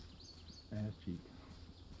 Over. Ass cheek.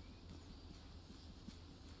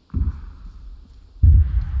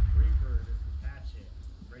 Reaper, this is Hatchet.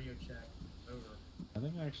 Radio check. Over. I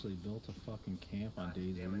think I actually built a fucking camp on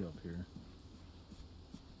DayZ up here.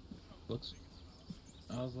 Looks.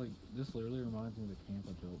 I was like, this literally reminds me of the camp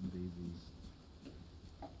I built in DayZ's.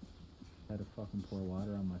 I had to fucking pour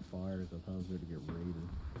water on my fires. I thought I was going to get raided.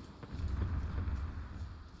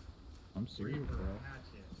 I'm serious, bro.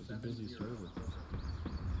 It's a busy server.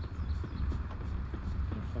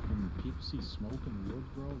 And fucking people see smoke in the woods,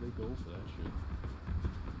 bro. They go for that shit.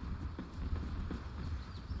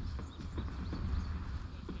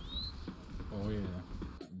 Oh yeah,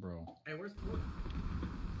 bro. Hey, where's Port?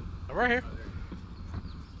 I'm right here. Oh,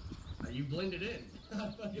 there you go. You blended in. I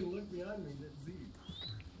fucking looked behind me and didn't see you.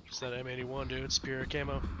 It's that M81, dude. Spirit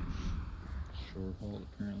camo. Short hold,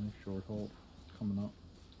 apparently. Short hold. Coming up.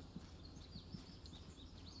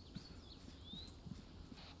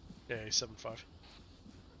 Yeah, he's 7.5.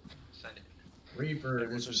 Send it. Reaper,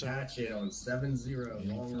 this is Hatchet on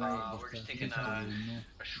 7-0, long range. We're just taking a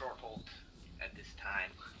short hold at this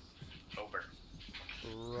time. Over.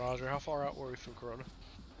 Roger, how far out were we from Corona?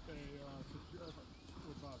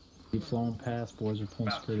 Keep flowing past, boys are pulling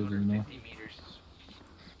About security to the north. 250 meters.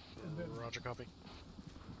 Roger, copy.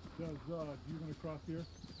 Do you want to cross here?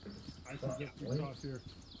 I suggest we cross here.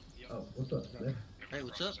 Oh, what's up, man? Hey,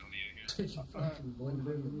 what's up?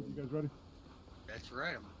 You guys ready? That's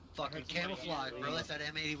right. I'm fucking camouflaged, bro. That's that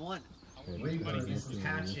M81. Reaper, this is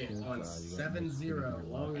Hatchet on 7-0,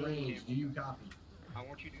 long range. Do you copy? I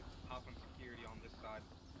want you to hop on security on this side.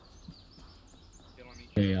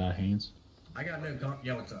 Hey, Haynes. I got no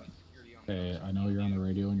yeah, what's up? Hey, I know you're on the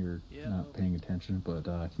radio and you're not paying attention, but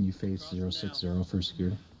can you face 060 for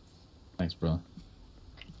security? Thanks, brother.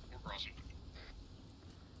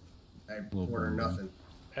 Hey, order nothing.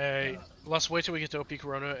 Hey, let's wait till we get to OP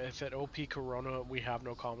Corona. If at OP Corona we have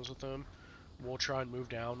no comms with them, we'll try and move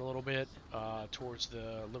down a little bit towards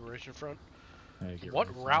the Liberation Front. Hey,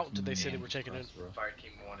 what route did they say they were taking in? Fire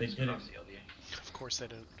team 1 is across the LDA. Of course they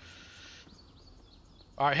didn't.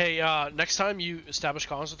 Alright, hey, next time you establish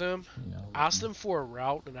comms with them, ask them for a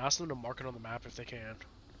route and ask them to mark it on the map if they can.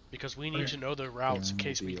 Because we need to know the routes in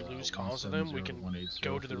case we lose comms with them, we can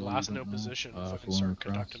go to their last known position and fucking start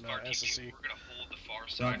conducting SSC. We're gonna hold the far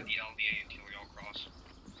side of the LDA until we all cross.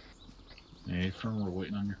 Hey, firm, we're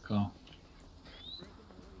waiting on your call.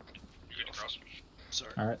 You're good to cross.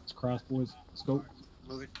 Sorry. Alright, let's cross, boys. Let's go.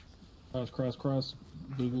 Move it. Cross.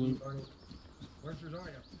 Boo. Where's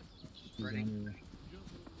Rosario? Ready.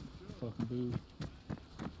 Fucking boo.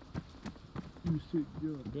 You sit, you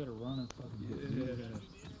better run and fucking hit.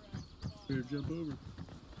 better jump over.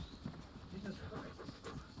 Jesus Christ.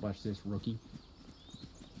 Watch this, rookie.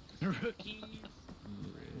 Rookie. Yeah, you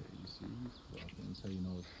see, he's fucking. That's how you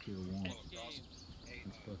know it's tier 1. It's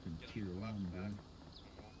fucking tier 1, bro.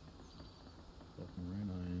 Fucking right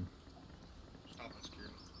I am. Stop on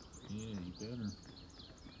security. Yeah, you better.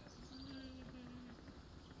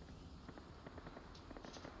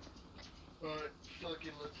 Alright,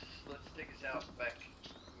 fucking let's take us out back.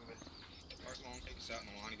 Moving. Alright, long, take us out in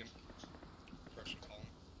the line again. Correction column.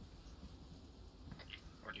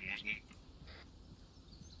 Fire team 1's moving.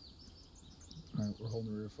 Alright, we're holding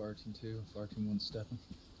the rear of Fire Team 2. Fire Team 1's stepping.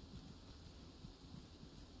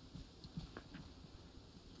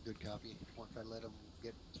 Good copy. Once I let them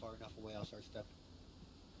get far enough away, I'll start stepping.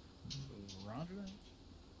 Roger that.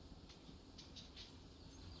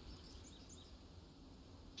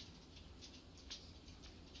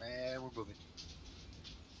 And we're moving.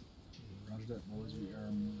 Roger that, boys. We are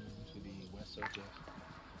moving to the west southwest.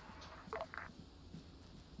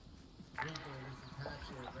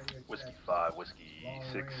 Whiskey 5, Whiskey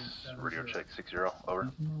 6, radio check 60,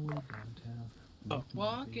 over.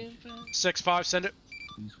 Walking fast. 6-5, send it.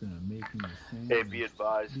 He's gonna make me Hey, be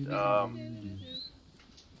advised, sorry,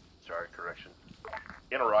 correction.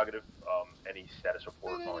 Interrogative, any status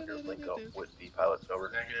report on your link up with the pilots,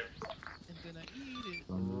 over.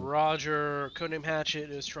 Roger, codename Hatchet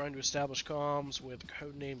is trying to establish comms with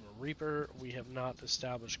codename Reaper. We have not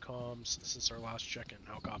established comms since our last check-in.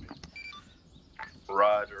 How copy?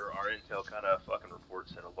 Roger, our intel kind of fucking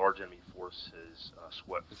reports that a large enemy force has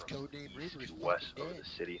swept from east to west over the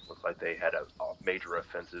city. Looks like they had a major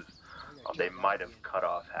offensive. They might have cut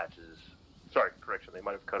off Hatch's, sorry, correction, they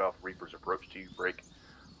might have cut off Reaper's approach to you, break.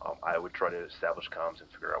 I would try to establish comms and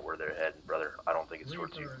figure out where they're heading, brother. I don't think it's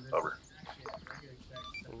towards you, over.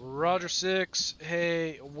 Roger 6,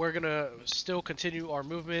 hey, we're gonna still continue our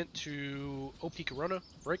movement to OP Corona,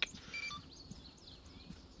 break.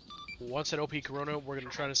 Once at OP Corona, we're gonna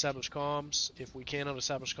try to establish comms. If we cannot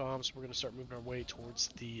establish comms, we're gonna start moving our way towards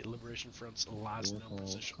the Liberation Front's last known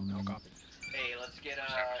position. How copy? Hey, let's get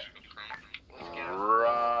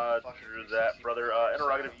Roger that, brother.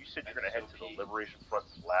 Interrogative, you said you're gonna head to the Liberation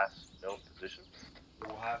Front's last known position?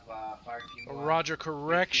 We'll have fire team 1. Roger,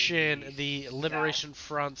 correction. The Liberation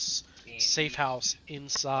Front's safe house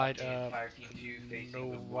inside of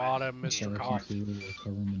Nevada, Mr. Cox.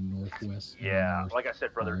 Yeah, like I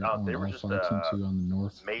said, brother, they were just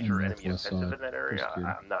major enemy offensive in that area.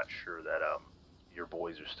 I'm not sure that your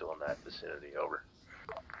boys are still in that vicinity, over.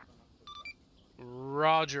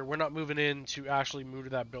 Roger, we're not moving in to actually move to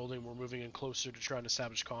that building. We're moving in closer to try and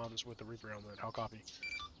establish comms with the Reaper element. How copy?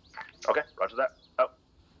 Okay, roger that. Out.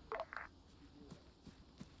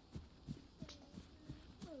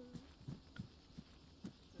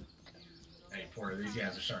 Hey, Porter, these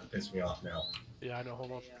guys are starting to piss me off now. Yeah, I know.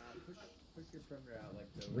 Hold on. Push your perimeter out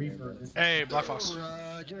like the Reaper. Hey, Black Fox.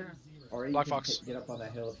 Or you Black can Fox. get up on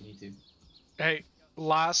that hill if you need to. Hey,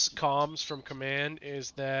 last comms from command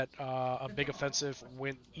is that a big offensive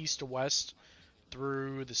went east to west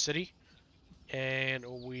through the city, and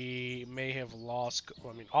we may have lost.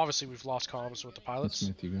 I mean, obviously we've lost comms with the pilots.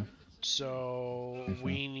 Smith, you go. So Okay.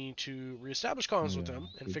 we need to reestablish comms with them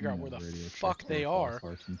and Give figure me out a where the radio fuck check they for are.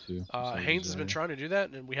 Farton too. Haynes has been trying to do that,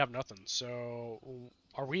 and we have nothing. So,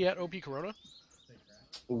 are we at OP Corona?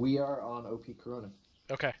 We are on OP Corona.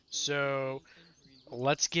 Okay, so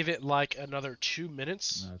let's give it like another 2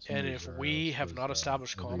 minutes, and if we have not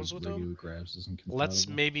established comms with them, let's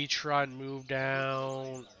maybe try and move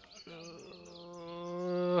down.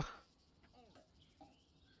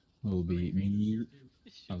 It'll be me.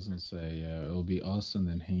 I was gonna say it'll be us and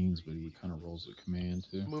then Haynes, but he kind of rolls at command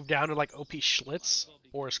too. Move down to like OP Schlitz,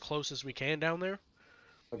 or as close as we can down there.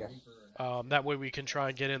 Okay. That way we can try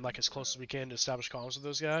and get in like as close as we can to establish comms with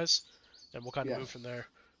those guys, and we'll kind of move from there.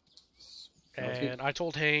 And I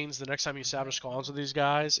told Haynes the next time you establish comms with these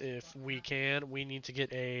guys, if we can, we need to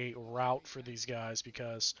get a route for these guys,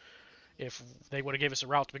 because if they would have gave us a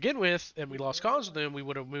route to begin with and we lost comms with them, we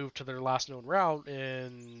would have moved to their last known route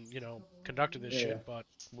and, you know, conducted this shit, but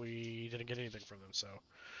we didn't get anything from them, so.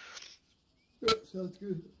 Yeah, sounds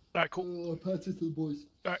good. Alright, cool. I'll pass it to the boys.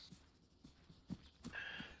 Alright.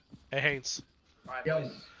 Hey, Haynes. Alright,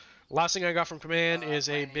 boys. Last thing I got from command is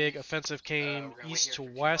a big offensive came east to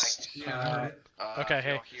west. Okay,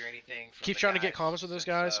 hey, keep trying to get comms with those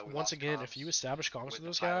guys. Once again, if you establish comms with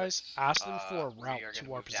those guys, ask them for a route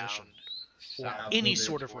to our position, or any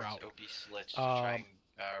sort of route.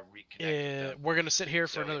 We're going to sit here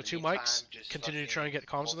for another 2 mics, continue to try and get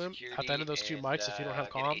comms with them. At the end of those 2 mics, if you don't have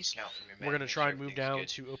comms, we're going to try and move down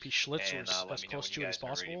to OP Schlitz, or as close to it as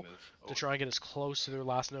possible, to try and get as close to their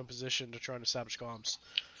last known position to try and establish comms.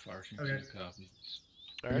 Okay.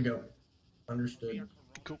 There you go. Understood.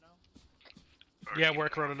 Cool. Yeah, we're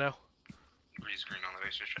at Corona now. Breeze green on the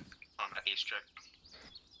ace check. On the ace check.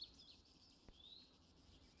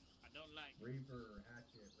 I don't like Reaper,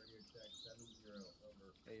 hatchet, radio check 70,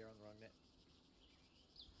 over. Hey, you're on the wrong net.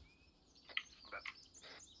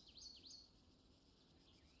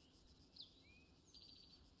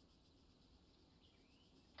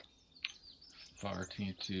 Fire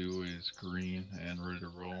team 2 is green and ready to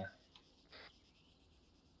roll.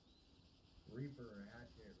 Reaper,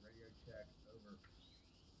 hatchet, radio check, over.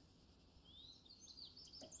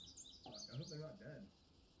 Fuck, I hope they're not dead.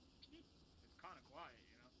 It's kind of quiet,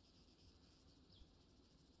 you know.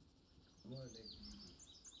 I'm gonna make it easy.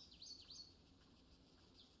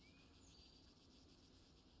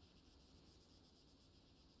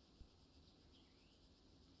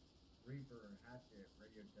 Reaper, hatchet,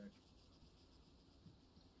 radio check.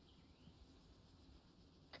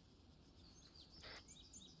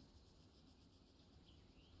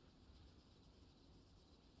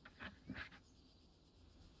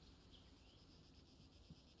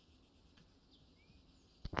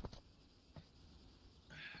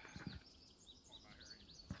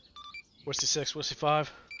 Whiskey 6, Whiskey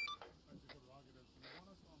 5.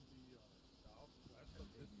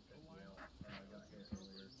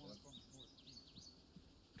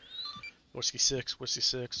 Whiskey 6, Whiskey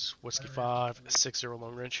 6, Whiskey 5, 6-0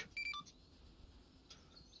 long range.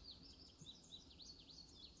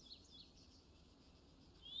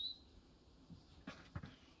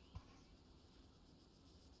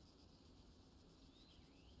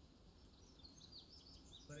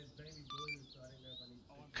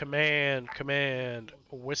 Command,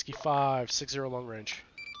 Whiskey 5, 6-0 long range.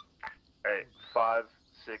 Hey, 5,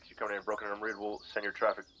 6, you coming in broken and unreadable, send your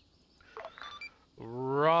traffic.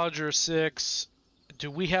 Roger 6, do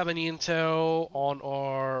we have any intel on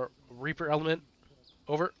our Reaper element?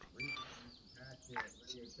 Over.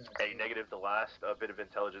 Hey, negative. The last bit of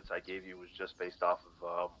intelligence I gave you was just based off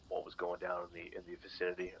of what was going down in the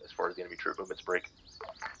vicinity as far as the enemy troop movements break.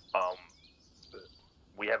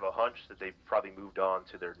 We have a hunch that they probably moved on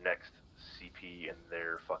to their next CP and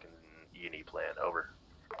their fucking E&E plan. Over.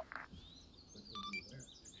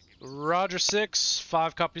 Roger 6,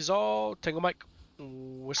 5 copies all. Tango Mike,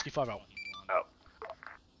 Whiskey 5 out. Out.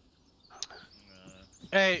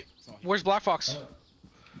 Hey, where's Black Fox?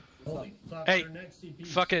 Holy fuck, Hey, their next CP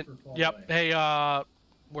fucking, super far yep, away. hey,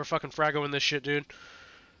 we're fucking fraggoing this shit, dude.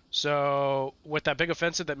 So, with that big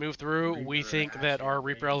offensive that moved through, we think that our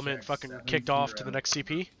Reaper element fucking kicked off to the next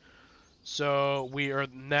CP. So, we are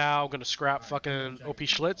now gonna scrap fucking OP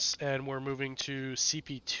Schlitz, and we're moving to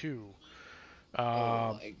CP2.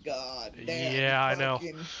 Oh my god, damn, yeah, I know.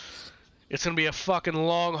 It's gonna be a fucking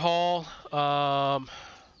long haul.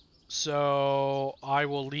 So I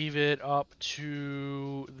will leave it up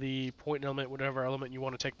to the point element, whatever element you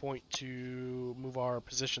want to take point to move our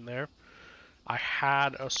position there. I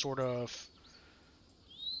had a sort of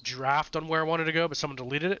draft on where I wanted to go, but someone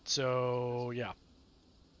deleted it, so yeah.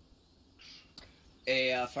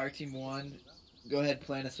 Hey, Fire Team 1, go ahead,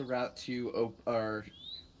 plan us a route to our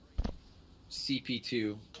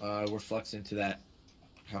CP2. We're fluxing to that.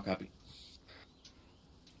 How copy?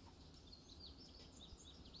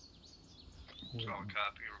 Solid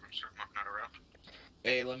copy. We're going to start marking out a route.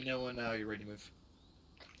 Hey, let me know when you're ready to move.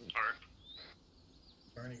 Alright.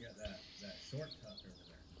 Bernie got that shortcut over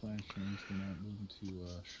there. Plan changed. We're not moving to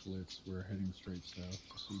Schlitz. We're heading straight south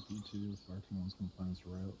to CP2. Fire Team 1's going to plan us a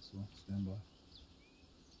route, so stand by.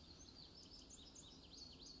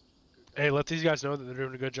 Hey, let these guys know that they're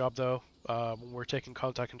doing a good job, though. When we're taking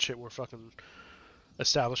contact and shit, we're fucking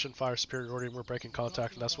establishing fire superiority and we're breaking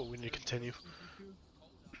contact, and that's what we need to continue.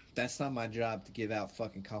 That's not my job to give out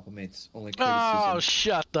fucking compliments, only criticism. Oh,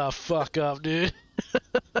 shut the fuck up, dude.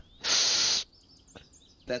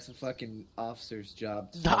 That's a fucking officer's job.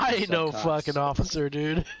 I ain't no fucking officer,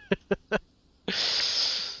 dude. Reaper,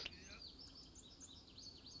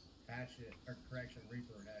 radio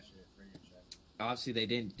check. Obviously, they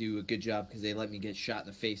didn't do a good job because they let me get shot in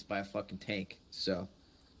the face by a fucking tank, so.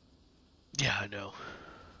 Yeah, I know.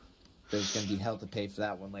 There's gonna be hell to pay for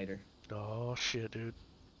that one later. Oh, shit, dude.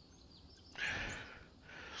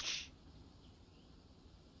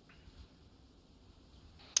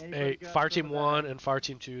 Hey, Fire Team 1 and Fire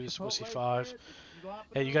Team 2, this is Whiskey 5.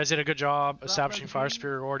 Hey, you guys did a good job establishing fire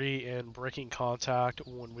superiority and breaking contact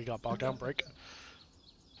when we got bogged down. Break.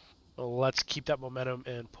 Let's keep that momentum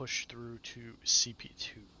and push through to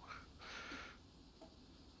CP2.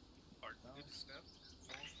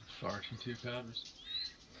 Fire Team 2 covers.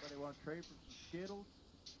 Anybody want to trade for some Skittles?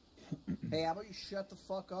 Hey, how about you shut the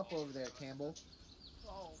fuck up over there, Campbell?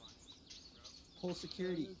 Pull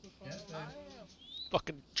security.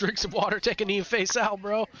 Fucking drink some water, take a knee and face out,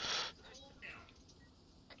 bro.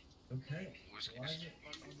 Okay. Fire Team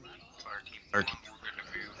 1, we're going to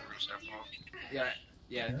be step off.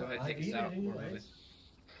 Yeah, go ahead, take us out. We're moving.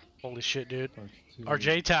 Holy shit, dude. Our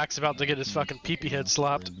J-Tac's about to get his fucking pee-pee head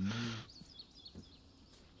slapped.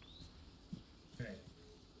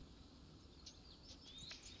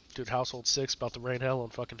 Dude, Household 6 about to rain hell on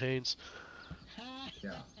fucking Haynes.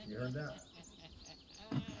 Yeah, you heard that?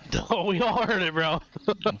 No, we all heard it, bro.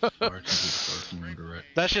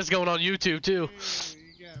 That shit's going on YouTube, too.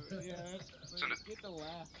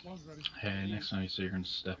 Hey, next time you say you're going to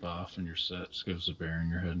step off and you're set, just give us a bearing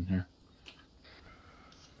you're heading here.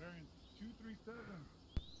 Bearing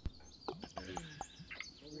 237.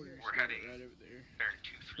 We're heading right over there. Bearing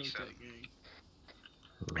 237.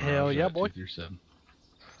 Hell yeah, boy. 237.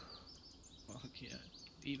 Fuck yeah.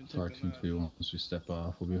 Even Fire Team 2, once we step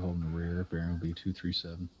off, we'll be holding the rear. Bearing will be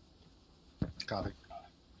 237. Copy.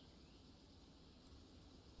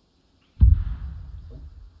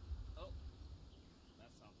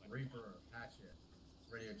 Reaper, Hatchet.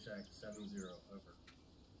 Radio check 70, over.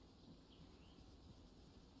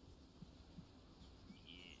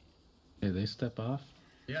 Hey, they step off?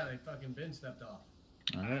 Yeah, they fucking been stepped off.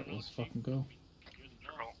 Alright, let's fucking go.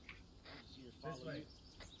 This way.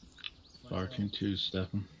 Fire Team 2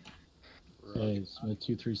 stepping. Hey, Smith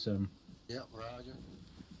 237. Yep, roger.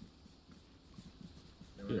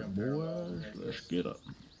 Yeah, boys, let's get up.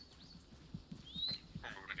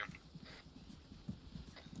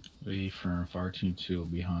 We from Fire Team 2 will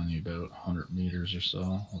be behind you about 100 meters or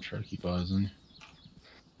so. We'll try to keep eyes on you.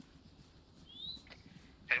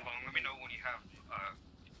 Hey, Long, let me know when you have,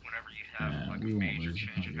 whenever you have, Yeah, like, we a won't major lose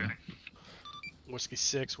change of heading. Whiskey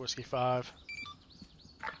 6, Whiskey 5.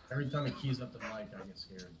 Every time he keys up the mic, I get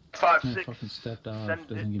scared. 5-6. Fucking stepped off.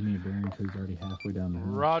 Doesn't give me a bearing until he's already halfway down the hill.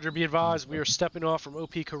 Roger, be advised, we are stepping off from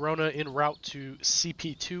OP Corona en route to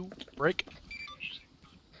CP2. Break.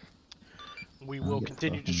 We will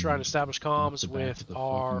continue to try and establish comms with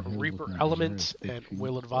our Reaper element, and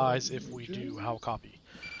we'll advise if we do how copy.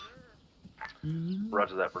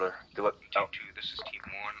 Roger that, brother. Good luck. Out. 2, this is Team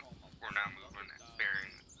 1. We're now moving at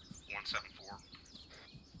bearing 174.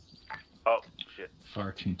 Oh, shit.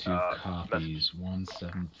 Fire Team 2 copies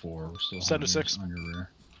 174. We're still Send to 6 on your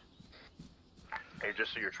rear. Hey,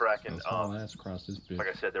 just so you're tracking, that's across this bit. like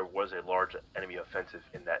I said, there was a large enemy offensive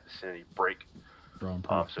in that vicinity. Break. So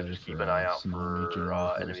just keep an eye out for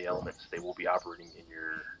enemy elements. They will be operating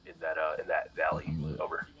in that valley.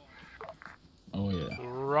 Over. Oh yeah.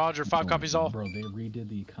 Roger, 5 copies all. Bro, they redid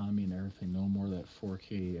the economy and everything. No more that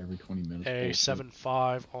 4K every 20 minutes. A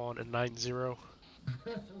 7-5 on a 9-0.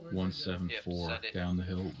 174 down the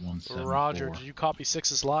hill. 174. Roger, did you copy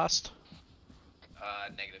 6's last?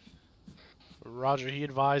 Negative. Roger, he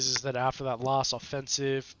advises that after that last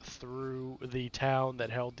offensive through the town that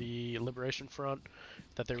held the Liberation Front,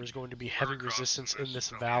 that there is going to be heavy resistance in this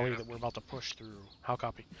valley that we're about to push through. How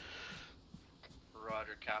copy?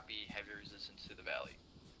 Roger, copy. Heavy resistance to the valley.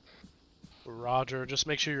 Roger, just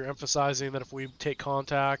make sure you're emphasizing that if we take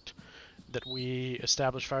contact, that we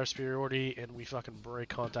establish fire superiority and we fucking break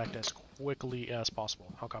contact as quickly as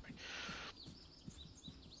possible. How copy?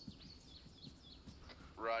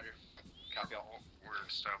 Roger, copy all. We're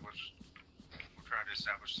trying to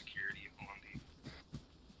establish security on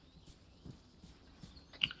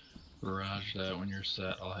the... Raj, that when you're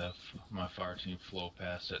set, I'll have my fire team flow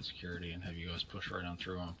past that security and have you guys push right on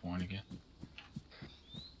through on point again.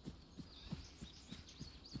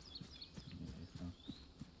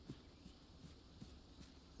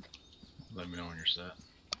 Let me know when you're set.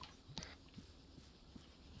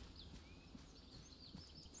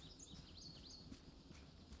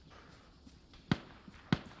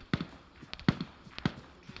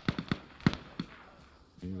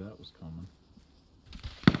 Knew that was coming.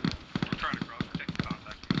 We're trying to cross, taking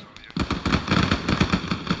contact with you.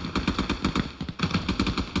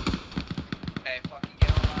 Hey, fucking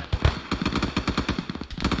get online.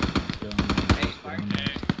 Hey, fire.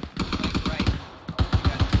 Hey. Like right. Oh, you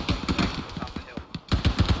guys like right to the top of the hill.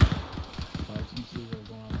 Fire team 2 are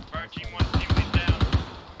going on. Fire team 1, team lead down.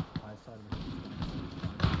 High side of the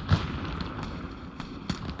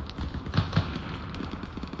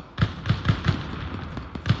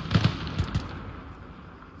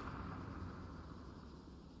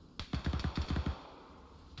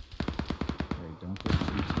don't go too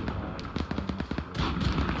high.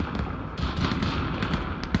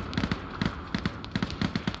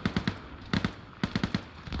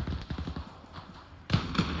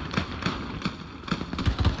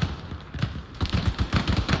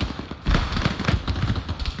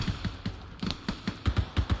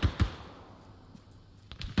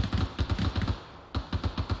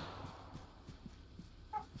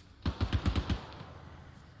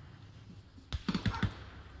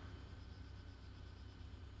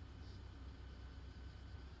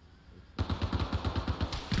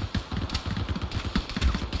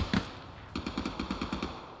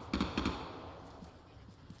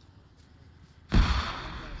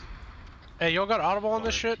 Hey, y'all got audible on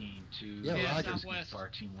this shit? Yeah, Roger. Fire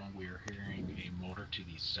team 1, we are hearing a motor to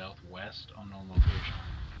the southwest, unknown location.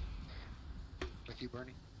 With you,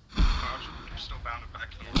 Bernie? Roger, we're still bounded back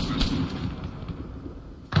to the northwest.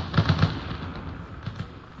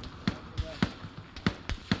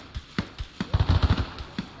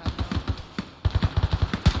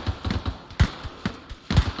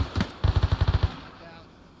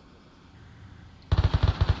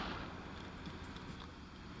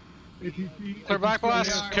 APC. Clear black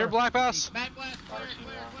blast. Clear black blast. Back blast. Fire team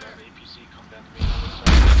 1, Clear. grab APC, come down to me on this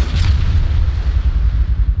side.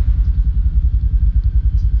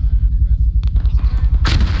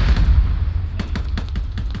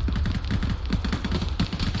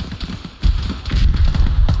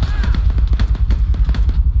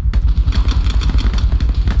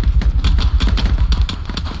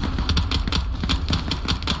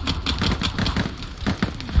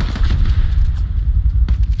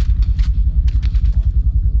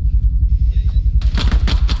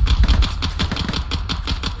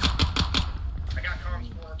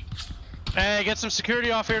 Hey, get some security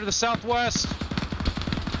off here to the southwest.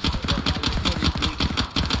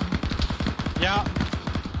 Yeah.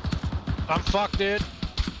 I'm fucked, dude.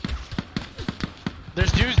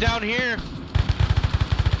 There's dudes down here.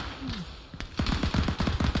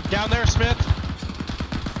 Down there, Smith.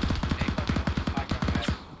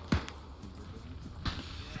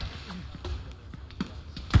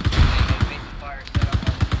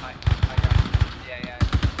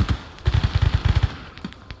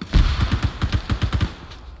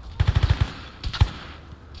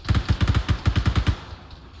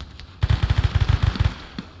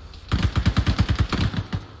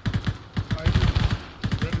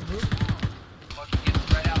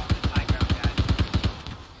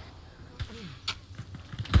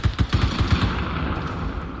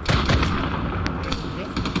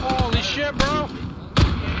 Holy shit, bro!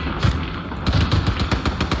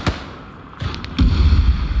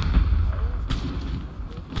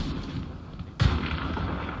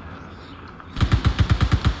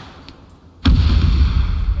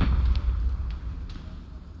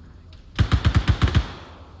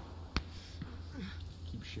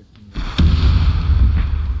 Keep shifting.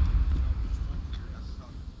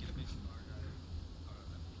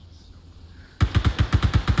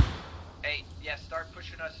 Hey, yeah, start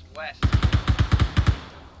pushing us west.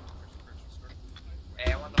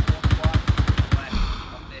 Hey, I want the whole squad.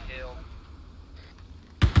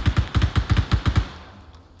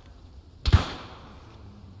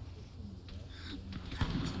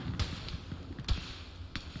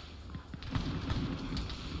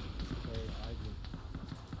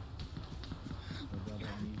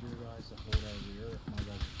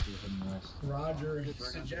 Roger.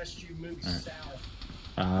 Suggest you move south.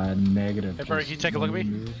 Negative. Hey, Bernie, can you take a look at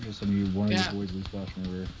me? Just need one of these boys is flashing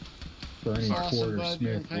over here. Bernie, Awesome, Porter, bud,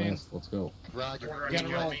 Smith, you're West, let's go. Roger. Porter, Gotta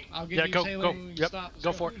roll. I'll give you go, Taylor go. when you Yep, stop. Let's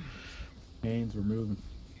go for it. Haynes, we're moving.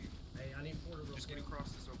 Hey, I need Porter real quick.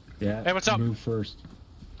 Across this open. Yeah. Hey, what's up? Move first.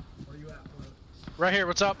 Where you at, Porter? Right here,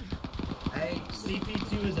 what's up? Hey,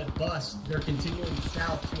 CP2 is a bust. They're continuing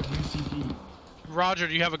south to a new CP. Roger,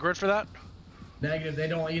 do you have a grid for that? Negative, they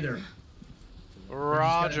don't either.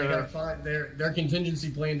 Roger. They gotta find their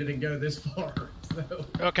contingency plan didn't go this far. So.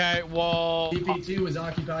 Okay, well... CP2 was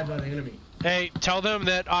occupied by the enemy. Hey, tell them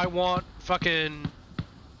that I want fucking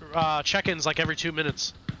check-ins like every 2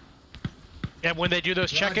 minutes. And when they do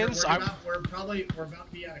those check-ins, we're about to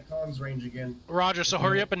be out of comms range again. Roger, so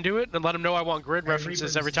hurry up and do it, and let them know I want grid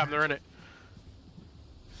references every time they're in it.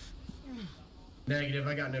 Negative,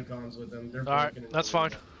 I got no comms with them. They're Alright, that's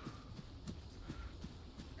fine.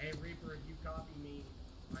 Hey Reaper, if you copy me,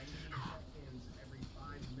 I need check-ins every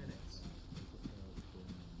 5 minutes.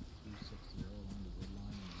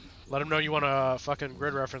 Let them know you want a fucking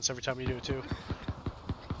grid reference every time you do it too.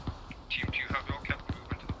 Team 2, have y'all kept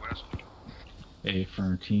moving to the west? Hey,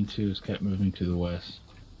 Fern, Team 2 has kept moving to the west.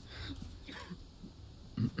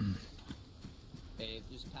 Hey,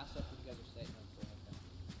 just pass up when you guys are staying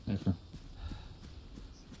on. Hey, Fern.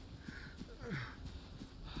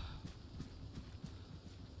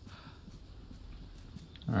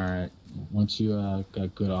 Alright, once you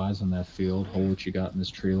got good eyes on that field, hold what you got in this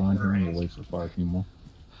tree line here and we'll wait for fire team 1.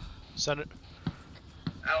 Send it.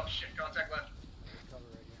 Oh shit, contact left.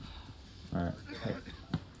 Alright,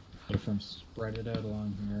 hey, from spread it out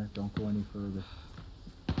along here, don't go any further.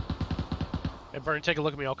 Hey, Bernie, take a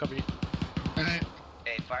look at me, I'll cover you. Hey,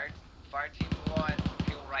 fire team 1,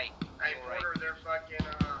 peel right. Hey, Porter, they're fucking,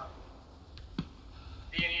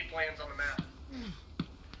 D&E plans on the map.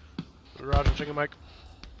 Roger, take a mic.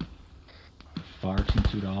 Fire team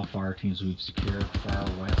 2 to all fire teams, we've secured far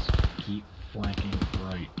west. Keep flanking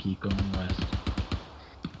right, keep going west.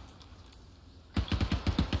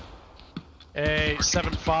 A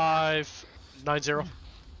 7590.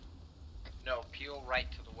 No, peel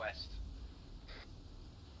right to the west.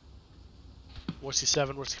 Whiskey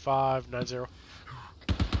 7, Whiskey 5, 90. My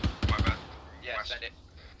bad. Yeah, West. send it.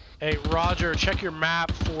 Hey, Roger, check your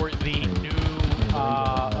map for the new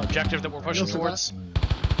objective that we're pushing towards.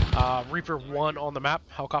 Reaper 1 on the map.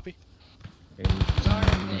 How copy?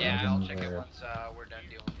 Yeah, I'll check it once we're done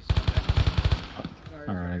dealing with this objective.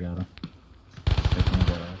 Alright, I got him.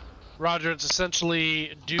 Roger, it's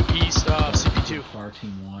essentially due east of CP2. Fire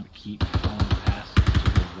team 1, keep going past to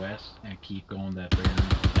the west and keep going that bearing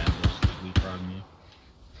that was leapfrogging you.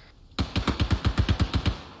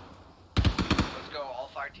 Let's go. All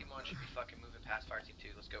fire team 1 should be fucking moving past fire team 2.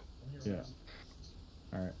 Let's go. Yeah.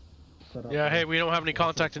 Alright. Yeah, hey, we don't have any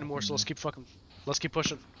contact anymore, so let's keep pushing.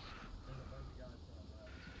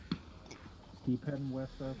 Keep heading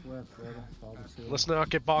west, southwest, brother. Let's not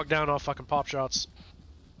get bogged down on fucking pop shots.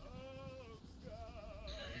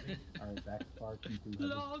 Alright, back to fire team 2.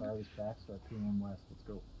 Fire this back, so team 1 west. Let's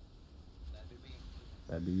go.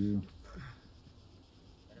 That'd be you.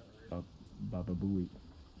 Baba Booey.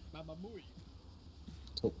 Baba Booey.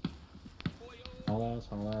 Oh. Haul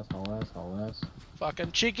ass.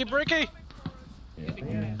 Fucking cheeky bricky!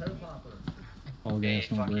 Yeah. All Hey,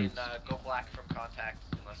 gas, no fucking brakes. go black from contact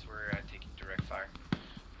unless we're taking direct fire.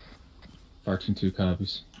 Fire team 2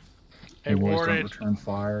 copies. Hey, boys, Warden, don't return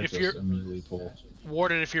fire, if just you're- immediately pull.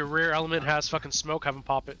 Warden, if your rear element has fucking smoke, have him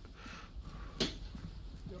pop it.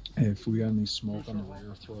 Hey, if we got any smoke on the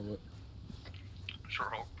rear, throw it. Sure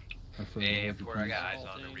hope. Hey, Porter, I got eyes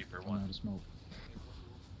on the Reaper 1. Out of smoke.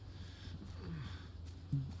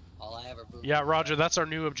 All I ever moved. Yeah, Roger, that's our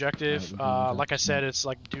new objective. Alright, Like I said, it's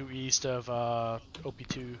like due east of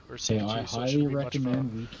OP2 or Hey, CP2, I so it highly shouldn't be much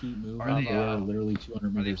recommend we keep moving. Are they, They're literally 200 Are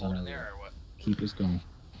they meters on holding our there way. or what? Keep us going.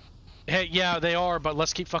 Hey, yeah, they are, but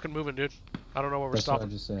let's keep fucking moving, dude. I don't know where we're That's what I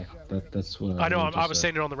stopping. just said. That's what I know, just I was said.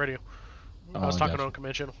 saying it on the radio. Oh, I was talking gotcha. on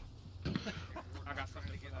command channel. I got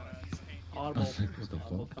something to get on. Audible. What the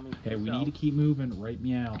Audible fuck? coming Hey, we south. need to keep moving. Right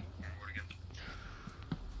meow.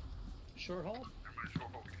 Short haul?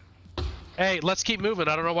 Hey, let's keep moving.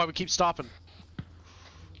 I don't know why we keep stopping.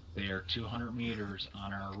 They are 200 meters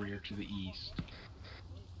on our rear to the east.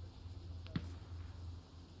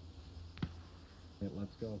 Okay,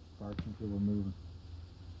 let's go. Fire team 2, we're moving.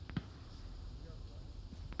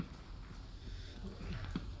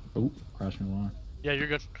 Oh, crossing the line. Yeah, you're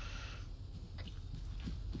good.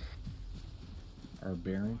 Our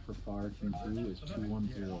bearing for fire team 2 is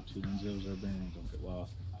 210. 210 is our bearing. Don't get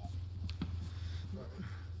lost.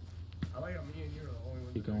 I like how me and you are the only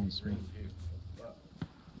ones. Keep going, Smith.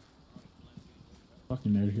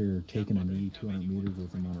 Fucking out here taking a knee 200 meters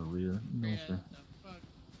with him on a rear. No, sir.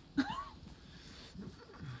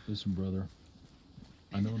 Listen, brother.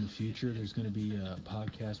 I know in the future there's going to be a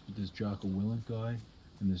podcast with this Jocko Willink guy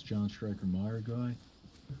and this John Stryker Meyer guy.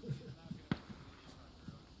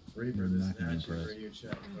 Reaper, this is Action Radio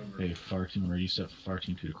Check. Over. Hey, fire team, ready set for fire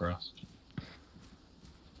team 2 to cross.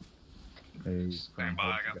 Hey, stand by,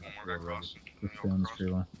 I got one more guy crossing. Let's stay on this tree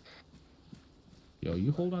line. Yo,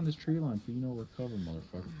 you hold on this tree line so you know we're covered,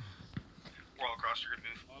 motherfucker. We're all across, you're gonna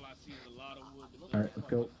move. All I see is a lot of wood. Alright, let's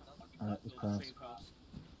go. Alright, let's cross.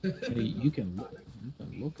 Hey, you can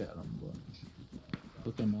look at them, but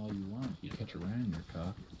look at them all you want. You catch a rat in your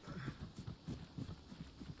cock.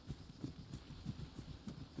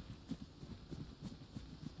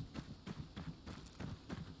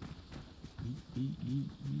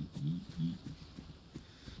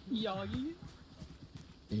 Yoggy.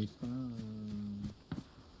 Hey,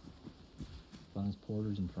 Fonz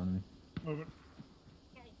Porter's in front of me. Move it.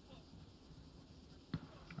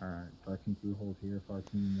 Alright, fire team 2 hold here. Fire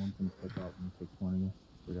team 1 can pick up and take 20.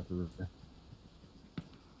 We got the roof there.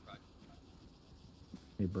 Right.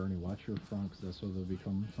 Hey, Bernie, watch your front because that's where they'll be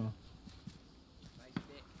coming from.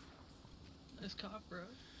 Nice cock, bro.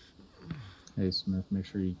 Hey, Smith, make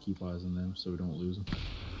sure you keep eyes on them so we don't lose them.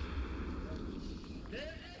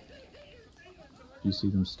 If you see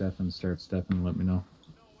them stepping, start stepping, let me know.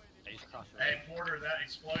 Hey, Porter, that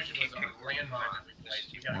explosion was on a landmine place.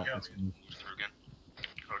 You gotta go. Through again.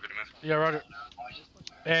 Oh, good move. Yeah, Roger.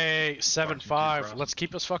 Hey, 7-5. Let's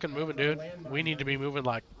keep us fucking moving, dude. We need to be moving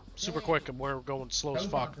like super quick, and we're going slow as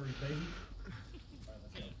fuck.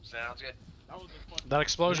 Sounds good. That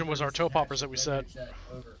explosion was our toe poppers that we set.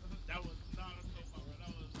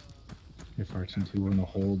 Hey, Fire Team 2, we're gonna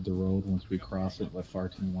hold the road once we cross it. Let Fire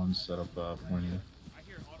Team 1 set up point here.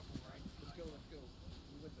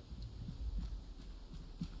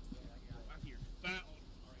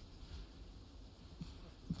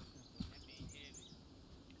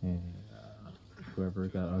 Hey, whoever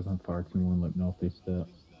got eyes on Fire Team 1, let me know if they step.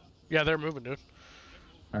 Yeah, they're moving, dude.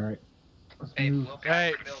 Alright.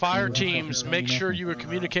 Hey, fire teams, make sure you are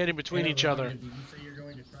communicating between each other. Did you say you're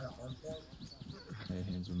going to try to hardpoint? Hey,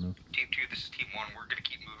 hands are moved. Team 2, this is Team 1. We're gonna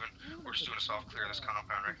keep moving. We're just doing a soft clear of this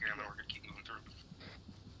compound right here, and then we're gonna keep moving through.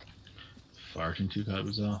 Fire Team 2 got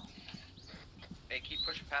resolved. Hey, keep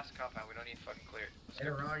pushing past the compound. We don't need to fucking clear it.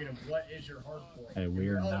 Interrogative, what is your hard point? Hey, we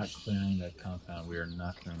are not clearing that compound. We are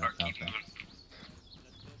not clearing that compound.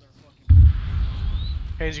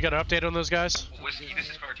 Hayes, you got an update on those guys? Whiskey, this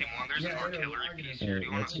is Fire Team 1. There's an artillery piece. Hey,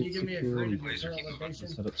 let's get security. Let's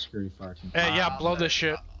set up security, Fire Team. Hey, yeah, blow this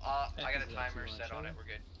shit. I got a timer set on it. We're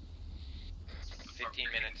good. 15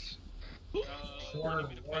 minutes. Quarter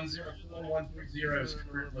 104130's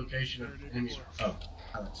current location of enemy. Oh,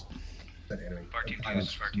 pilots. That enemy. Fire Team 2, this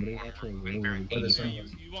is Fire Team 1. We're bearing 80.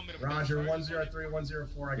 Roger,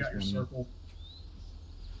 103-104, I got your circle.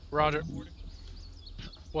 Roger.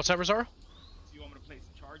 What's that, Rosario? You want me to place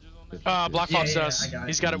charges on that? Black Fox does. I got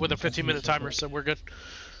He's got it with a 15-minute timer, so we're good.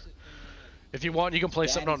 If you want, you can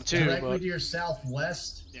place something on it too. Directly But... to your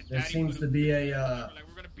southwest, there seems to be a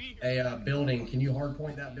building. Can you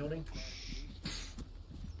hardpoint that building?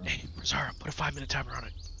 Hey, Rosario, put a 5-minute timer on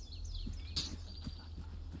it.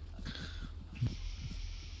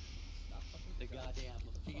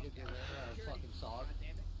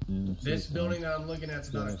 This building that I'm looking at is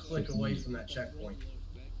about a click away from that checkpoint.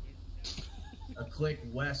 A click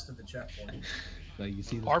west of the checkpoint. Like you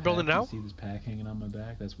see this Our building now? You see this pack hanging on my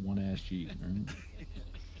back? That's one ass Jeep, right?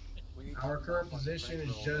 Our current position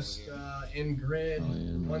is just in grid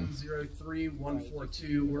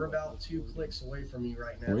 103142. We're about 2 clicks away from you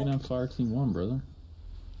right now. Waiting on Fire Team 1, brother.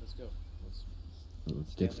 Let's go.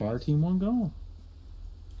 Let's get Fire Team 1 going.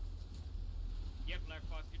 Yeah, Black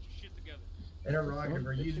Fox, get your shit together. Interrogative,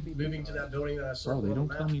 are you moving to that building that I saw? Bro, they don't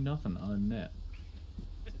tell me nothing on net.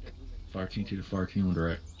 Fire Team 2 to Fire Team 1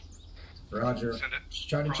 direct. Roger. Just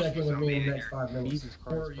try to check in with me in the next 5 minutes.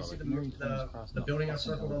 Or you see the building I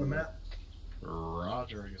circled on the map?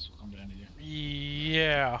 Roger, I guess we'll come down to you.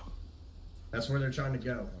 Yeah. That's where they're trying to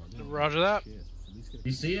go. Roger that.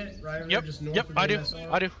 You see it? Right over there, Yep, just north yep, of I do.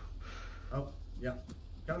 MSR? I do. Oh, yeah.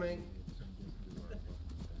 Coming.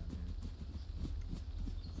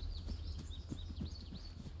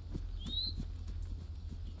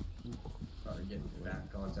 Probably getting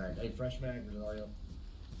fat contact. Hey, fresh mag, Rosario.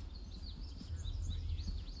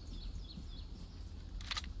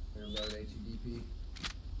 Reload ATDP.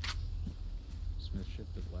 Smith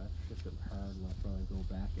shifted left, shifted hard left, probably go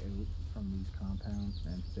back out from these compounds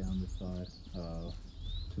and stay on this side,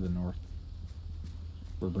 to the north.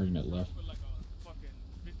 We're bringing it left. Put like a fucking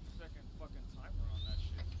 50-second fucking timer on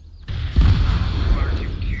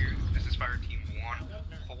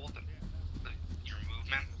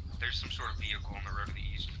sort of vehicle on the road to the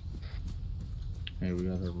east. Hey, we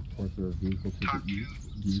got a report for a vehicle to the east.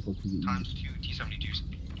 Vehicle to the east. Times 2 T-72s.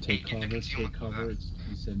 Take cover, take cover. It's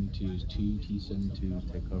T-72s. 2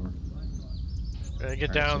 T-72s. Take cover.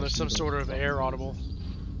 Get down. There's some sort of air audible.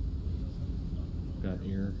 Got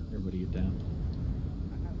air. Everybody get down.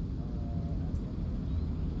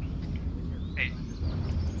 Hey,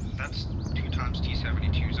 that's 2 times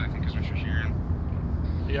T-72s, I think is what you're hearing.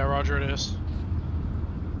 Yeah, roger it is.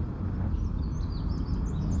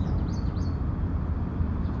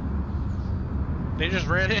 They just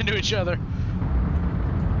ran into each other.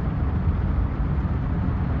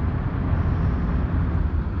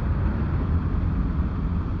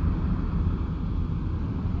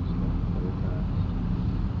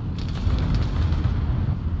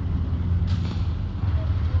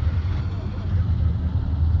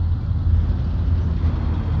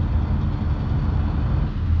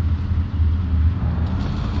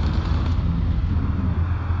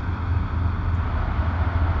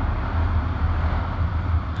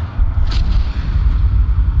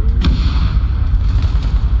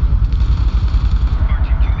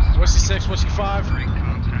 What's your 5?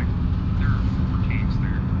 Contact. There are 4 tanks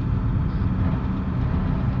there.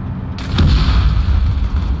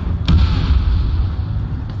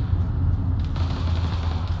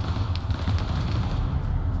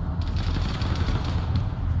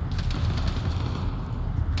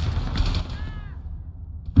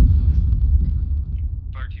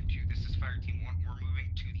 Fire Team 2, this is Fire Team 1. We're moving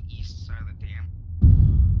to the east side of the dam.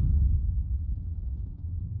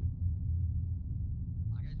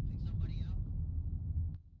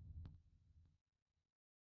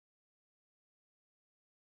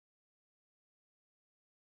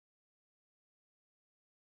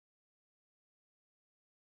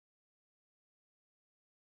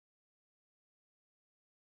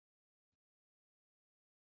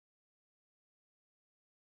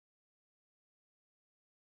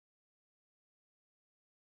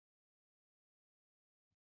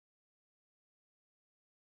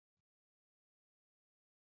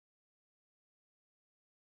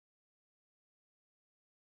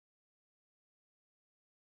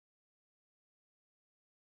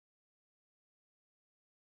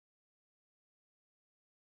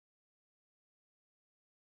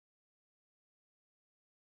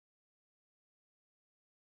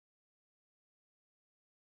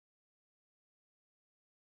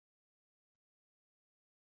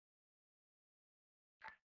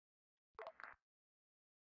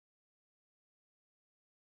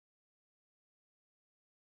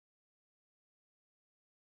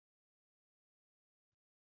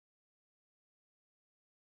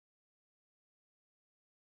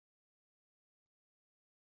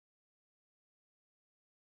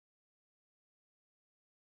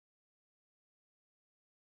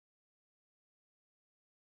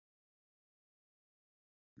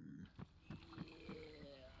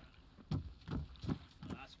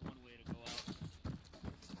 That's one way to go out.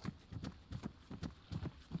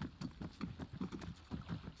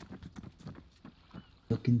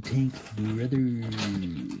 Fucking tank, brother.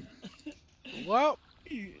 Well,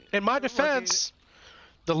 in my defense,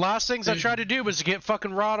 the last things I tried to do was to get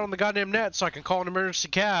fucking Rod on the goddamn net so I can call an emergency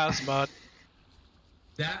CAS, but...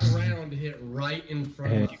 That round hit right in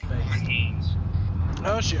front of my face.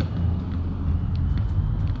 Oh shit.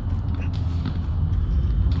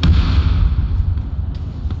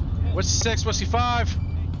 What's the 6? What's the 5?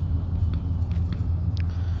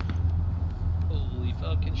 Holy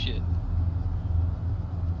fucking shit.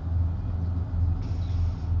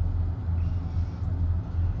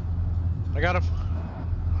 I got him.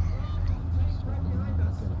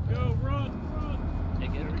 Go, run! Hey,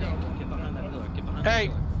 get behind that pillar. Get behind Hey!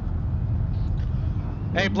 that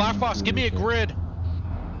pillar. Hey, Black Fox, give me a grid.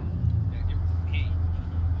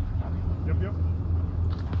 Yep.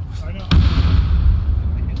 I know.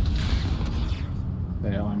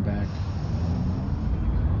 Hey, I'm back.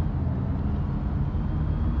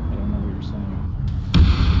 I don't know what you're saying.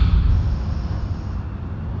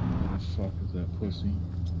 Where the fuck is that pussy?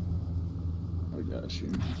 I got you.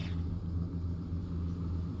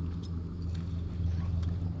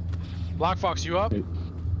 Black Fox, you up? Hey.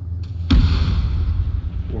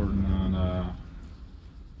 Orton on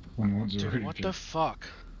 21-0. Dude, what the fuck?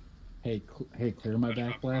 Hey, clear my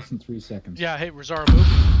back blast in 3 seconds. Yeah, hey, Rosario, move.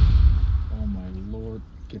 Oh my lord,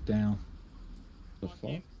 get down. The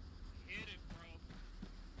fuck?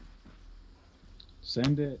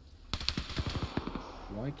 Send it.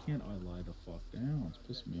 Why can't I lie the fuck down? It's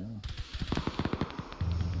pissing me off.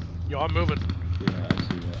 Yo, I'm moving. Yeah, I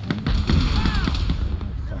see that.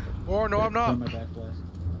 Or no, I'm not. My back blast.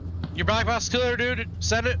 Your back blast killer, dude.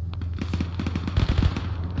 Send it.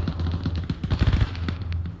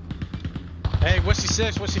 Hey, Whiskey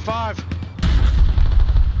 6, Whiskey 5.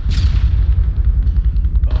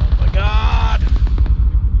 Oh my god!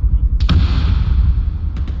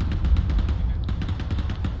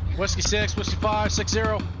 Whiskey 6, Whiskey 5,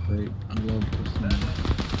 6-0. Great, I love this thing.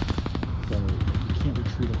 But you can't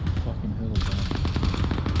retreat up the fucking hill,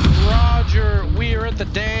 bro. Roger, we are at the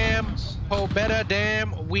dam. Pobeda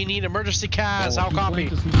Dam. We need emergency CAS. How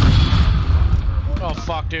copy? Oh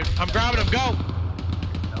fuck, dude. I'm grabbing him. Go!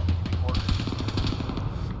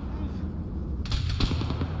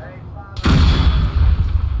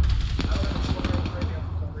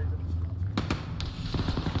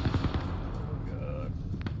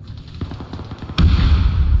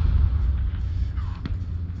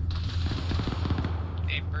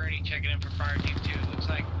 Hey, Bernie, checking in for Fire Team 2. It looks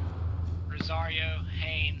like Rosario,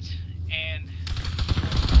 Haynes, and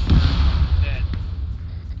dead.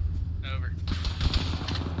 Over.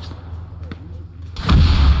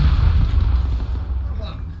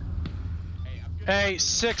 Hey,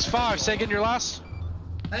 6-5. Say again your last.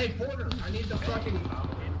 Hey, Porter, I need the fucking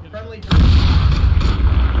friendly.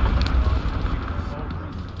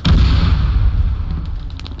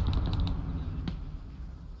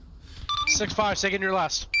 6-5. Say again your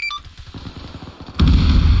last.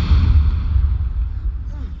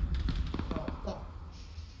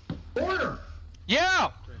 Porter! Yeah!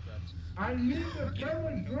 I need the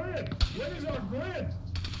friendly grid. What is our grid?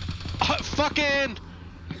 Fucking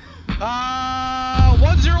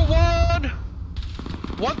 101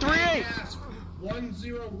 138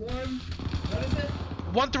 101. What is it?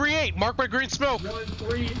 138. Marked by green smoke.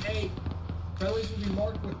 138. Friendlies will be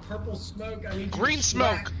marked with purple smoke. I need green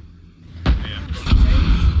smoke.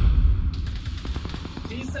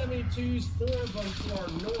 T-72's 4 of them to our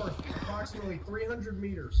north, approximately 300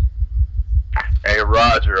 meters. Hey,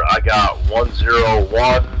 Roger, I got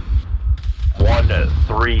 101,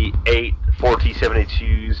 138, 4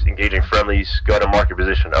 T-72s engaging friendlies. Go ahead and mark your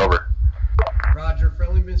position. Over. Roger,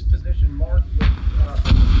 friendlyman's position marked with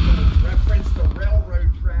reference the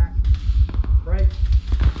railroad track. Right.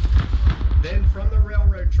 Then from the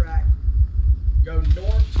railroad track, go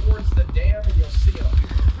north towards the dam and you'll see them.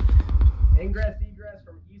 Ingress, egress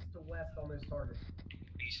from east to west on this target.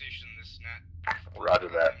 Any station in this net? Roger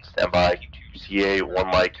that. Stand by. ETA, 1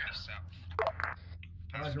 mic.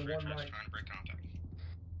 Roger, 1 mic. Trying to break contact.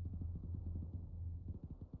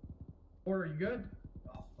 Porter, you good?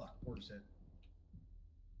 Oh, fuck. Porter's hit.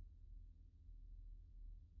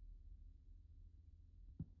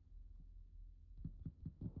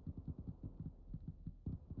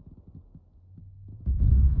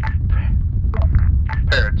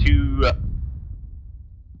 Pair 2.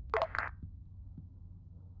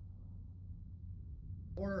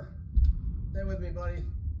 Porter, stay with me, buddy.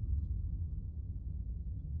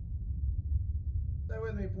 Stay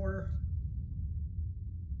with me, Porter.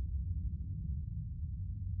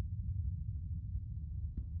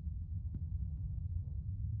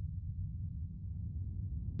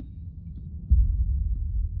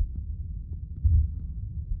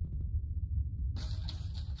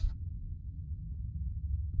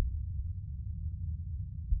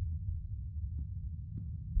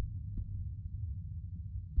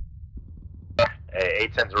 Hey,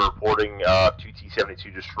 810s are reporting 2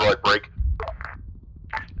 T-72 destroyed. Break.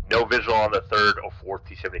 No visual on the 3rd or 4th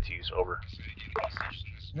T-72s. Over.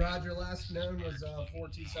 Roger, last known was 4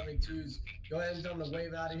 T-72s. Go ahead and tell them to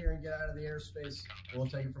wave out of here and get out of the airspace. We'll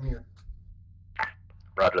take it from here.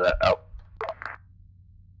 Roger that. Out.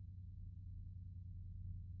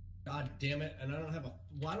 God damn it, and I don't have a...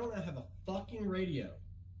 Why don't I have a fucking radio?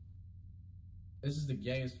 This is the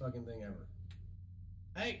gayest fucking thing ever.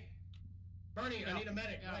 Hey! Bernie, I need a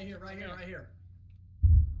medic. Right here, right here, right here.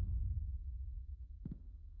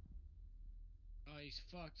 Oh, he's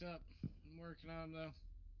fucked up. I'm working on him though.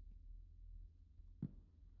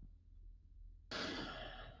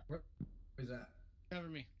 Where's that? Cover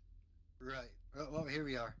me. Right. Well, here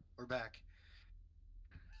we are. We're back.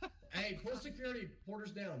 Hey, pull security.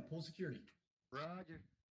 Porter's down. Pull security. Roger.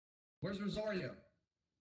 Where's Rosario?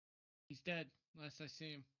 He's dead. Last I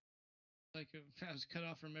see him. Like I was cut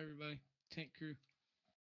off from everybody. Tank crew.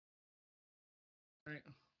 All right.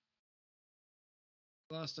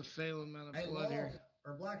 Lost a fatal amount of blood here.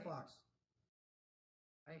 Or Black Fox.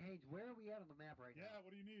 Hey, Haynes, where are we at on the map right now? Yeah,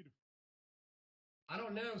 what do you need? I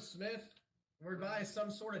don't know, Smith. We're by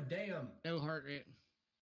some sort of dam. No heart rate.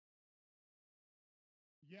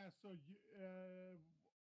 Yeah, so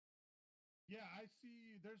yeah, I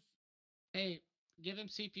see. There's. Hey, give him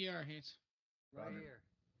CPR, Haynes. Right here.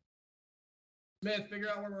 Smith, figure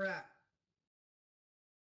out where we're at.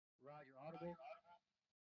 Roger, audible.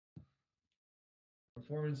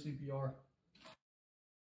 Performing CPR.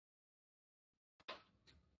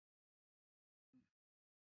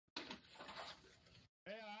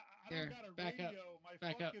 Here, got a back radio. up. My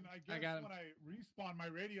Back up. fucking, I I guess got him. when I respawn, my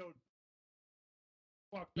radio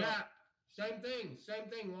fucked Yeah, up. same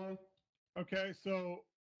thing, Long. Okay, so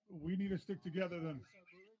we need to stick together then.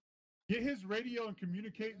 Get his radio and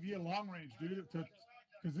communicate via long range, dude.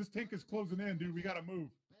 Because this tank is closing in, dude. We gotta move.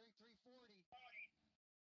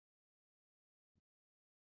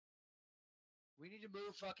 We need to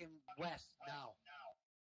move fucking west now.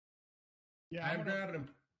 Yeah, I'm grabbing him.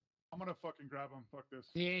 I'm gonna fucking grab him. Fuck this.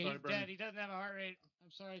 Yeah, Sorry, he's Bernie. dead. He doesn't have a heart rate.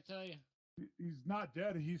 I'm sorry to tell you. He's not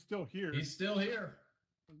dead. He's still here. He's still here.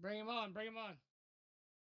 Bring him on. Bring him on.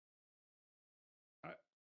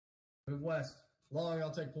 Move west. Long,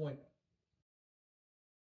 I'll take point.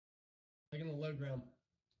 Taking the low ground.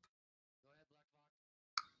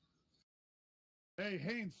 Hey,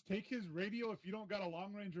 Haynes, take his radio if you don't got a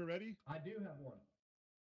long range already. I do have one,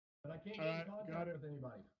 but I can't get Alright, in got contact it. with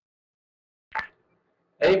anybody.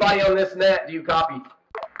 Anybody on this net, do you copy?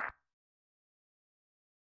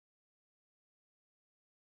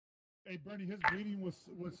 Hey, Bernie, his bleeding was.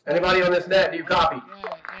 Anybody on this net, do you copy?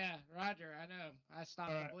 Yeah, Roger, I know. I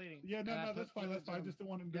stopped the bleeding. Yeah, no, that's fine. That's fine. I just don't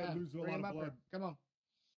want him to lose a bring lot him of up blood. here. Come on.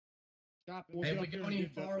 Stop him. We'll Hey, get if we up there go and any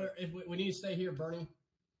get that farther, blood. if we need to stay here, Bernie.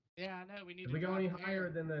 Yeah, I know. We need If to we go drop any him higher,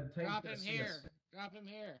 here. then the tank's Drop gonna him see here. us. Drop him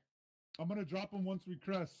here. I'm gonna drop him once we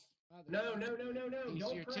crest. No. You're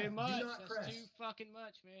Don't press. too much. Do not That's press. too fucking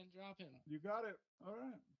much, man. Drop him. You got it. All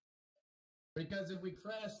right. Because if we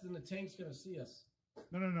crest, then the tank's gonna see us.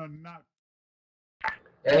 No, not.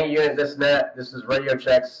 Any unit, this net, this is radio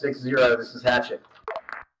check 6-0, this is Hatchet.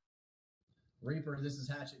 Reaper, this is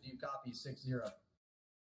Hatchet. Do you copy 6-0?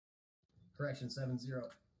 Correction 7-0.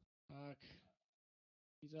 Fuck.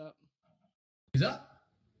 He's up. He's up.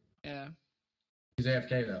 Yeah. He's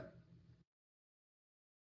AFK though.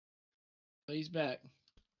 But he's back.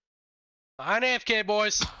 Behind AFK,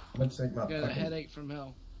 boys. Let's take my Got a fucking headache from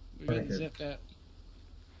hell. We Okay. can zip that.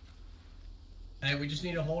 Hey, we just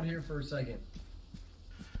need to hold here for a second.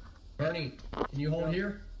 Bernie, can you hold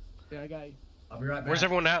here? Yeah, I got you. I'll be right back. Where's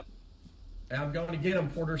everyone at? Hey, I'm going to get him.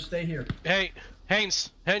 Porter, stay here. Hey,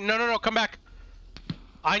 Haynes. Hey, no, come back.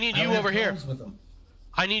 I need I you don't have over here. comms with him.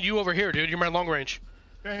 I need you over here, dude. You're my long range.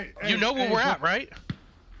 Hey, You know where we're at, right?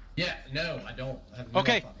 Yeah, no, I don't. I have no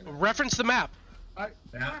Okay, fucking- reference the map.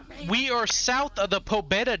 Yeah. We are south of the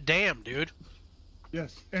Pobeda Dam, dude.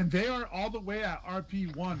 Yes, and they are all the way at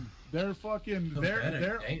RP1. They're fucking.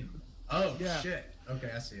 They're. Damn. Oh Yeah. shit.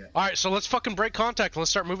 Okay, I see it. All right, so let's fucking break contact and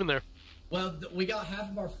let's start moving there. Well, we got half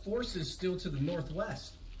of our forces still to the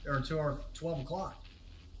northwest, or to our 12 o'clock.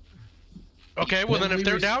 Okay, well When then if we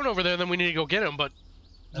they're res- down over there, then we need to go get them. But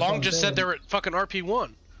That's what Long I'm just saying. said they're at fucking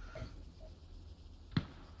RP1.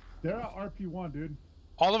 They're at RP1, dude.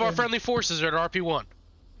 All of our friendly forces are at RP1.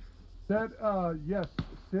 Yes.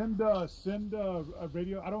 Send a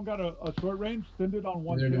radio. I don't got a short range. Send it on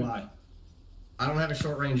one. Neither do pin. I don't have a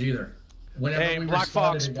short range either. Whenever Hey, we Black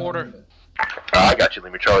responded, Fox, it got Porter. rid of it. I got you,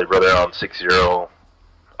 Lima Charlie, brother, on 6-0.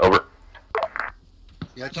 Over.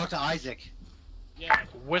 Yeah, talk to Isaac.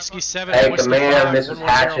 Whiskey 7. Hey, Whiskey command, 5, this is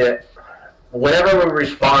 110. Hatchet. Whenever we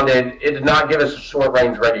responded, it did not give us a short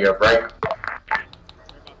range radio break.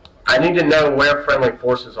 I need to know where friendly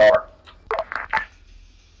forces are.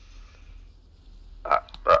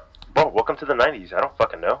 Bro, welcome to the 90s. I don't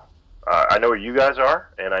fucking know. I know where you guys are,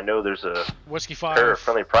 and I know there's a Whiskey pair of 5.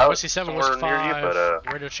 friendly pilots Whiskey 7, somewhere Whiskey near 5. you,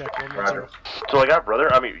 but Radio check 110. Roger. So I got,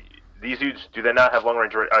 brother. I mean, these dudes, do they not have long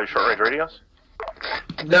range, short range radios?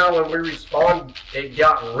 No, when we respond, it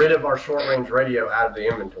got rid of our short range radio out of the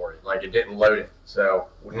inventory. Like, it didn't load it. So,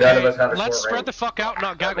 none of us had a Let's short spread range. the fuck out,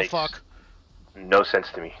 not gaggle makes- fuck. No sense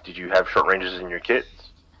to me. Did you have short ranges in your kit?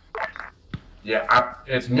 Yeah,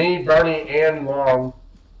 it's me, Bernie, and Long.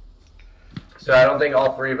 So I don't think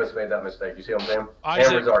all three of us made that mistake. You see what I'm saying? And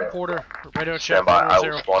Isaac, Rosario. Porter, radio check Stand by. I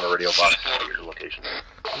will 110. spawn a radio box at your location.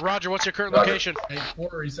 Roger, what's your current Roger. location? Hey,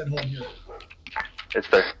 Porter, he said hold here. It's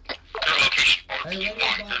there. Hey, radio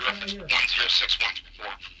box right here.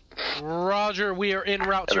 1061. Roger, we are en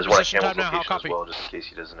route And to your there's one at position time Campbell's now. How location as copy? well, just in case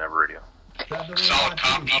he doesn't have a radio. Grab the Solid radio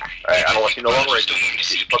cop. box. Alright, I don't want you no long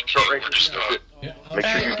range. Fuck short range. That's it. Yeah, Make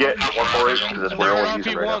sure okay. you get one more range, because that's where They're we're on only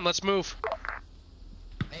using RP1, right now. let's move.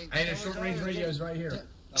 Hey, the short range radios right here.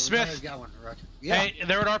 Smith. Got one, Roger. Yeah. Hey,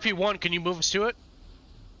 they're at RP1, can you move us to it?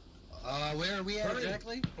 Where are we at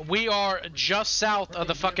exactly? We are just south of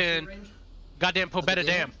the fucking goddamn Pobeda dam?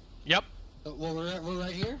 Dam. Yep. Well, we're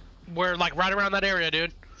right here. We're like right around that area,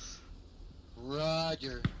 dude.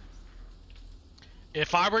 Roger.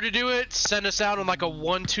 If I were to do it, send us out on like a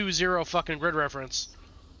 120 fucking grid reference.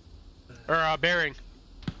 Or bearing.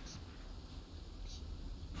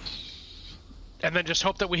 And then just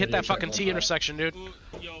hope that we hit that fucking T intersection, dude. A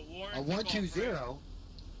 120.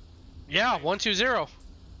 Yeah, 120.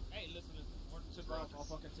 Hey, listen. Warren took off. I'll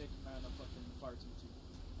fucking take command of fucking fire team 2.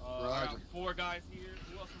 I got 4 guys here.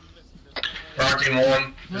 Who else are we missing? Fire team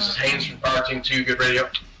 1, this is Haynes from Fire team 2, good radio.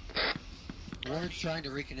 Warren's trying to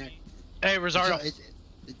reconnect. Hey, Rosario.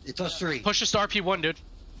 It's us 3. Push us to RP1, dude.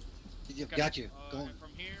 Got you. Going. From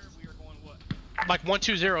here, we are going what? Like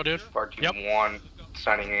 120, dude. Fire team 1,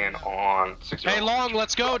 signing in on 60. Hey, Long,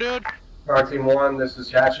 let's go, dude. Fire team 1, this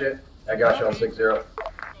is Hatchet. I got you on 60.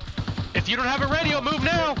 If you don't have a radio, move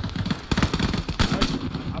now.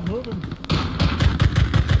 I'm moving.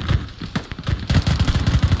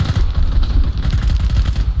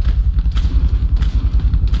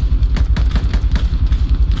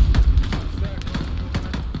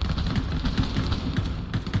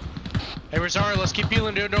 Hey, Rosario, let's keep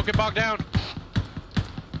peeling, dude. Don't get bogged down.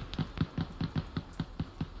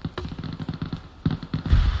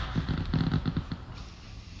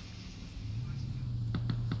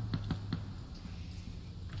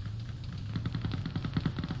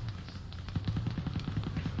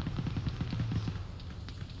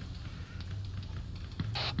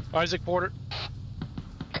 Isaac Porter.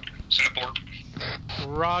 Support.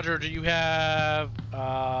 Roger, do you have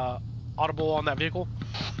audible on that vehicle?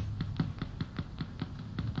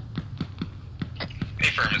 Hey,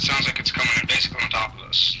 firm, it sounds like it's coming in basically on top of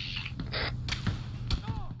us.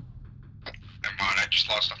 Never mind, I just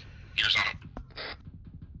lost ears on it.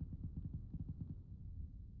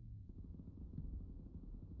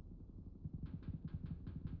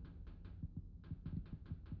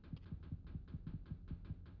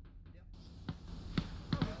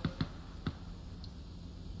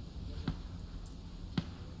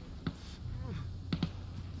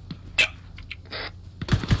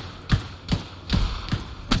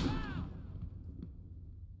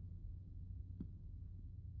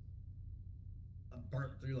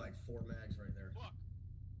 Burnt through like 4 mags right there. Fuck.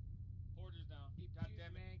 Porter's down. God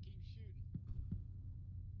damn it. Keep shooting.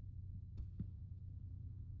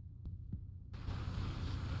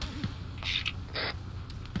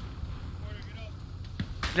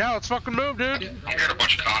 Yeah, let's fucking move, dude. I heard a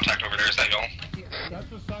bunch of contact over there. Is that y'all? That's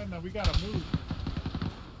a sign that we gotta move.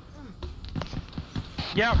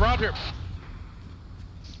 Yeah, Roger.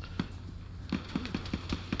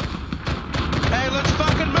 Hey, let's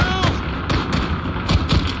fucking move!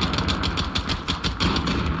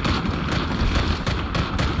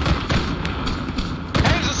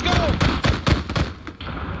 Haynes, let's go!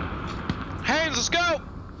 Haynes, let's go!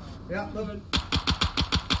 Yeah, moving.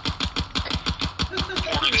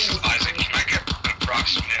 Porter, this is Isaac. Can I get an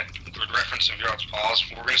approximate good reference of your pause?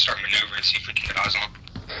 We're gonna start maneuvering and see if we can get eyes on them.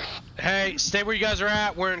 Hey, stay where you guys are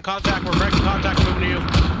at. We're in contact. We're breaking contact. Moving to you.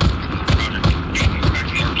 Roger. You can move back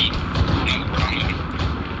to the RP. No, we're not moving.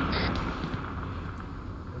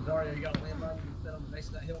 Rosario, you got a landmine you can set on the base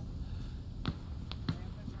of that hill?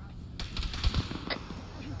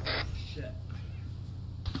 Shit.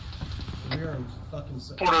 We're in fucking...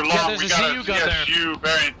 Porter Long, Yeah, there's we a got ZU a gun there. CSU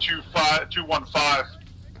bearing 215.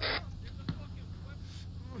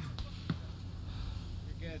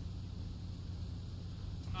 You're good.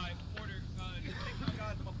 Alright, Porter, just take my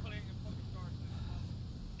guys. I'm putting in fucking cars.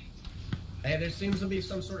 Hey, there seems to be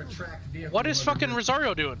some sort of tracked vehicle. What is over fucking here.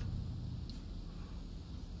 Rosario doing?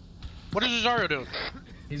 What is Rosario doing?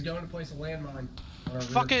 He's going to place a landmine on our rear.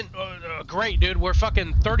 Fucking great, dude. We're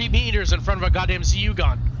fucking 30 meters in front of a goddamn CU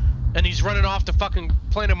gun, and he's running off to fucking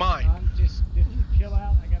plant a mine. I'm just chill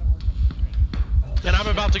out. I gotta work on this. And I'm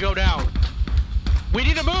about to go down. We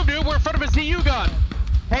need to move, dude. We're in front of a ZU gun.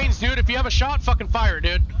 Haynes, dude, if you have a shot, fucking fire it,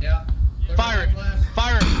 dude. Yeah. Fire it. Glass.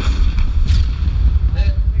 Fire it.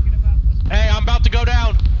 Hit. Hey, I'm about to go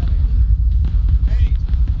down.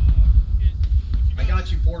 I got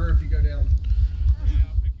you, Porter, if you go down.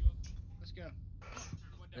 Let's go.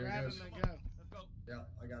 There Grab he him goes. and go. Let's go. Yeah,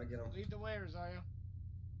 I gotta get him. Lead the way, Rosario.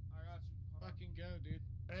 I got you. Fucking go, dude.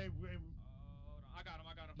 Hey, I got him.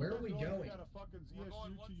 Where are we we going? got a fucking We're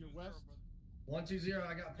going ZSU to your west. 120,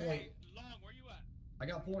 I got point. Hey, Long, where you at? I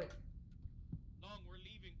got point. Long, we're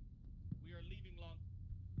leaving. We are leaving, Long.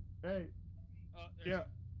 Hey, There's- yeah.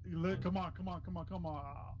 Come on.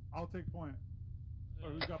 I'll take point. Or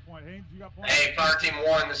who's got point? Haynes, you got point? Hey, Fire Team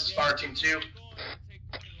 1, this is Fire Team 2.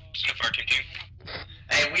 Fire Team 2.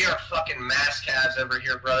 Hey, we are fucking mass calves over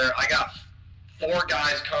here, brother. I got 4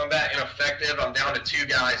 guys combat ineffective. I'm down to 2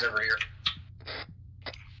 guys over here.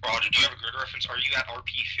 Roger, do you have a grid reference? Are you at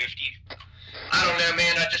RP50? I don't know,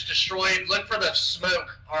 man. I just destroyed. Look for the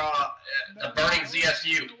smoke. The burning ZSU.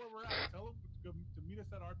 You know where we're at. Tell them to meet us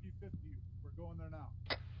at RP50. We're going there now.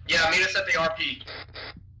 Yeah, meet us at the RP.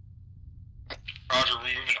 Roger,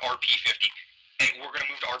 we're moving to RP50. Hey, we're gonna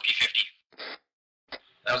move to RP50.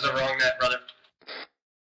 That was the wrong net, brother.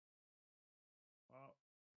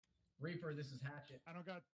 Reaper, this is Hatchet. I don't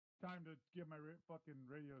got time to get my fucking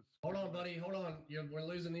radios. Hold on, buddy. Hold on. We're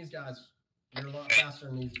losing these guys. You're a lot faster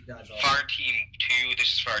than these guys are. Fire Team 2,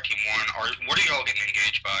 this is Fire Team 1. What are y'all getting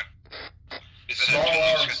engaged by? Is this Small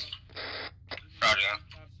arms. Roger that.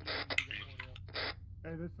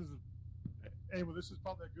 Hey, this is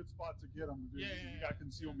probably a good spot to get them. Dude. Yeah. You got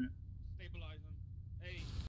concealment. Stabilize them. Hey,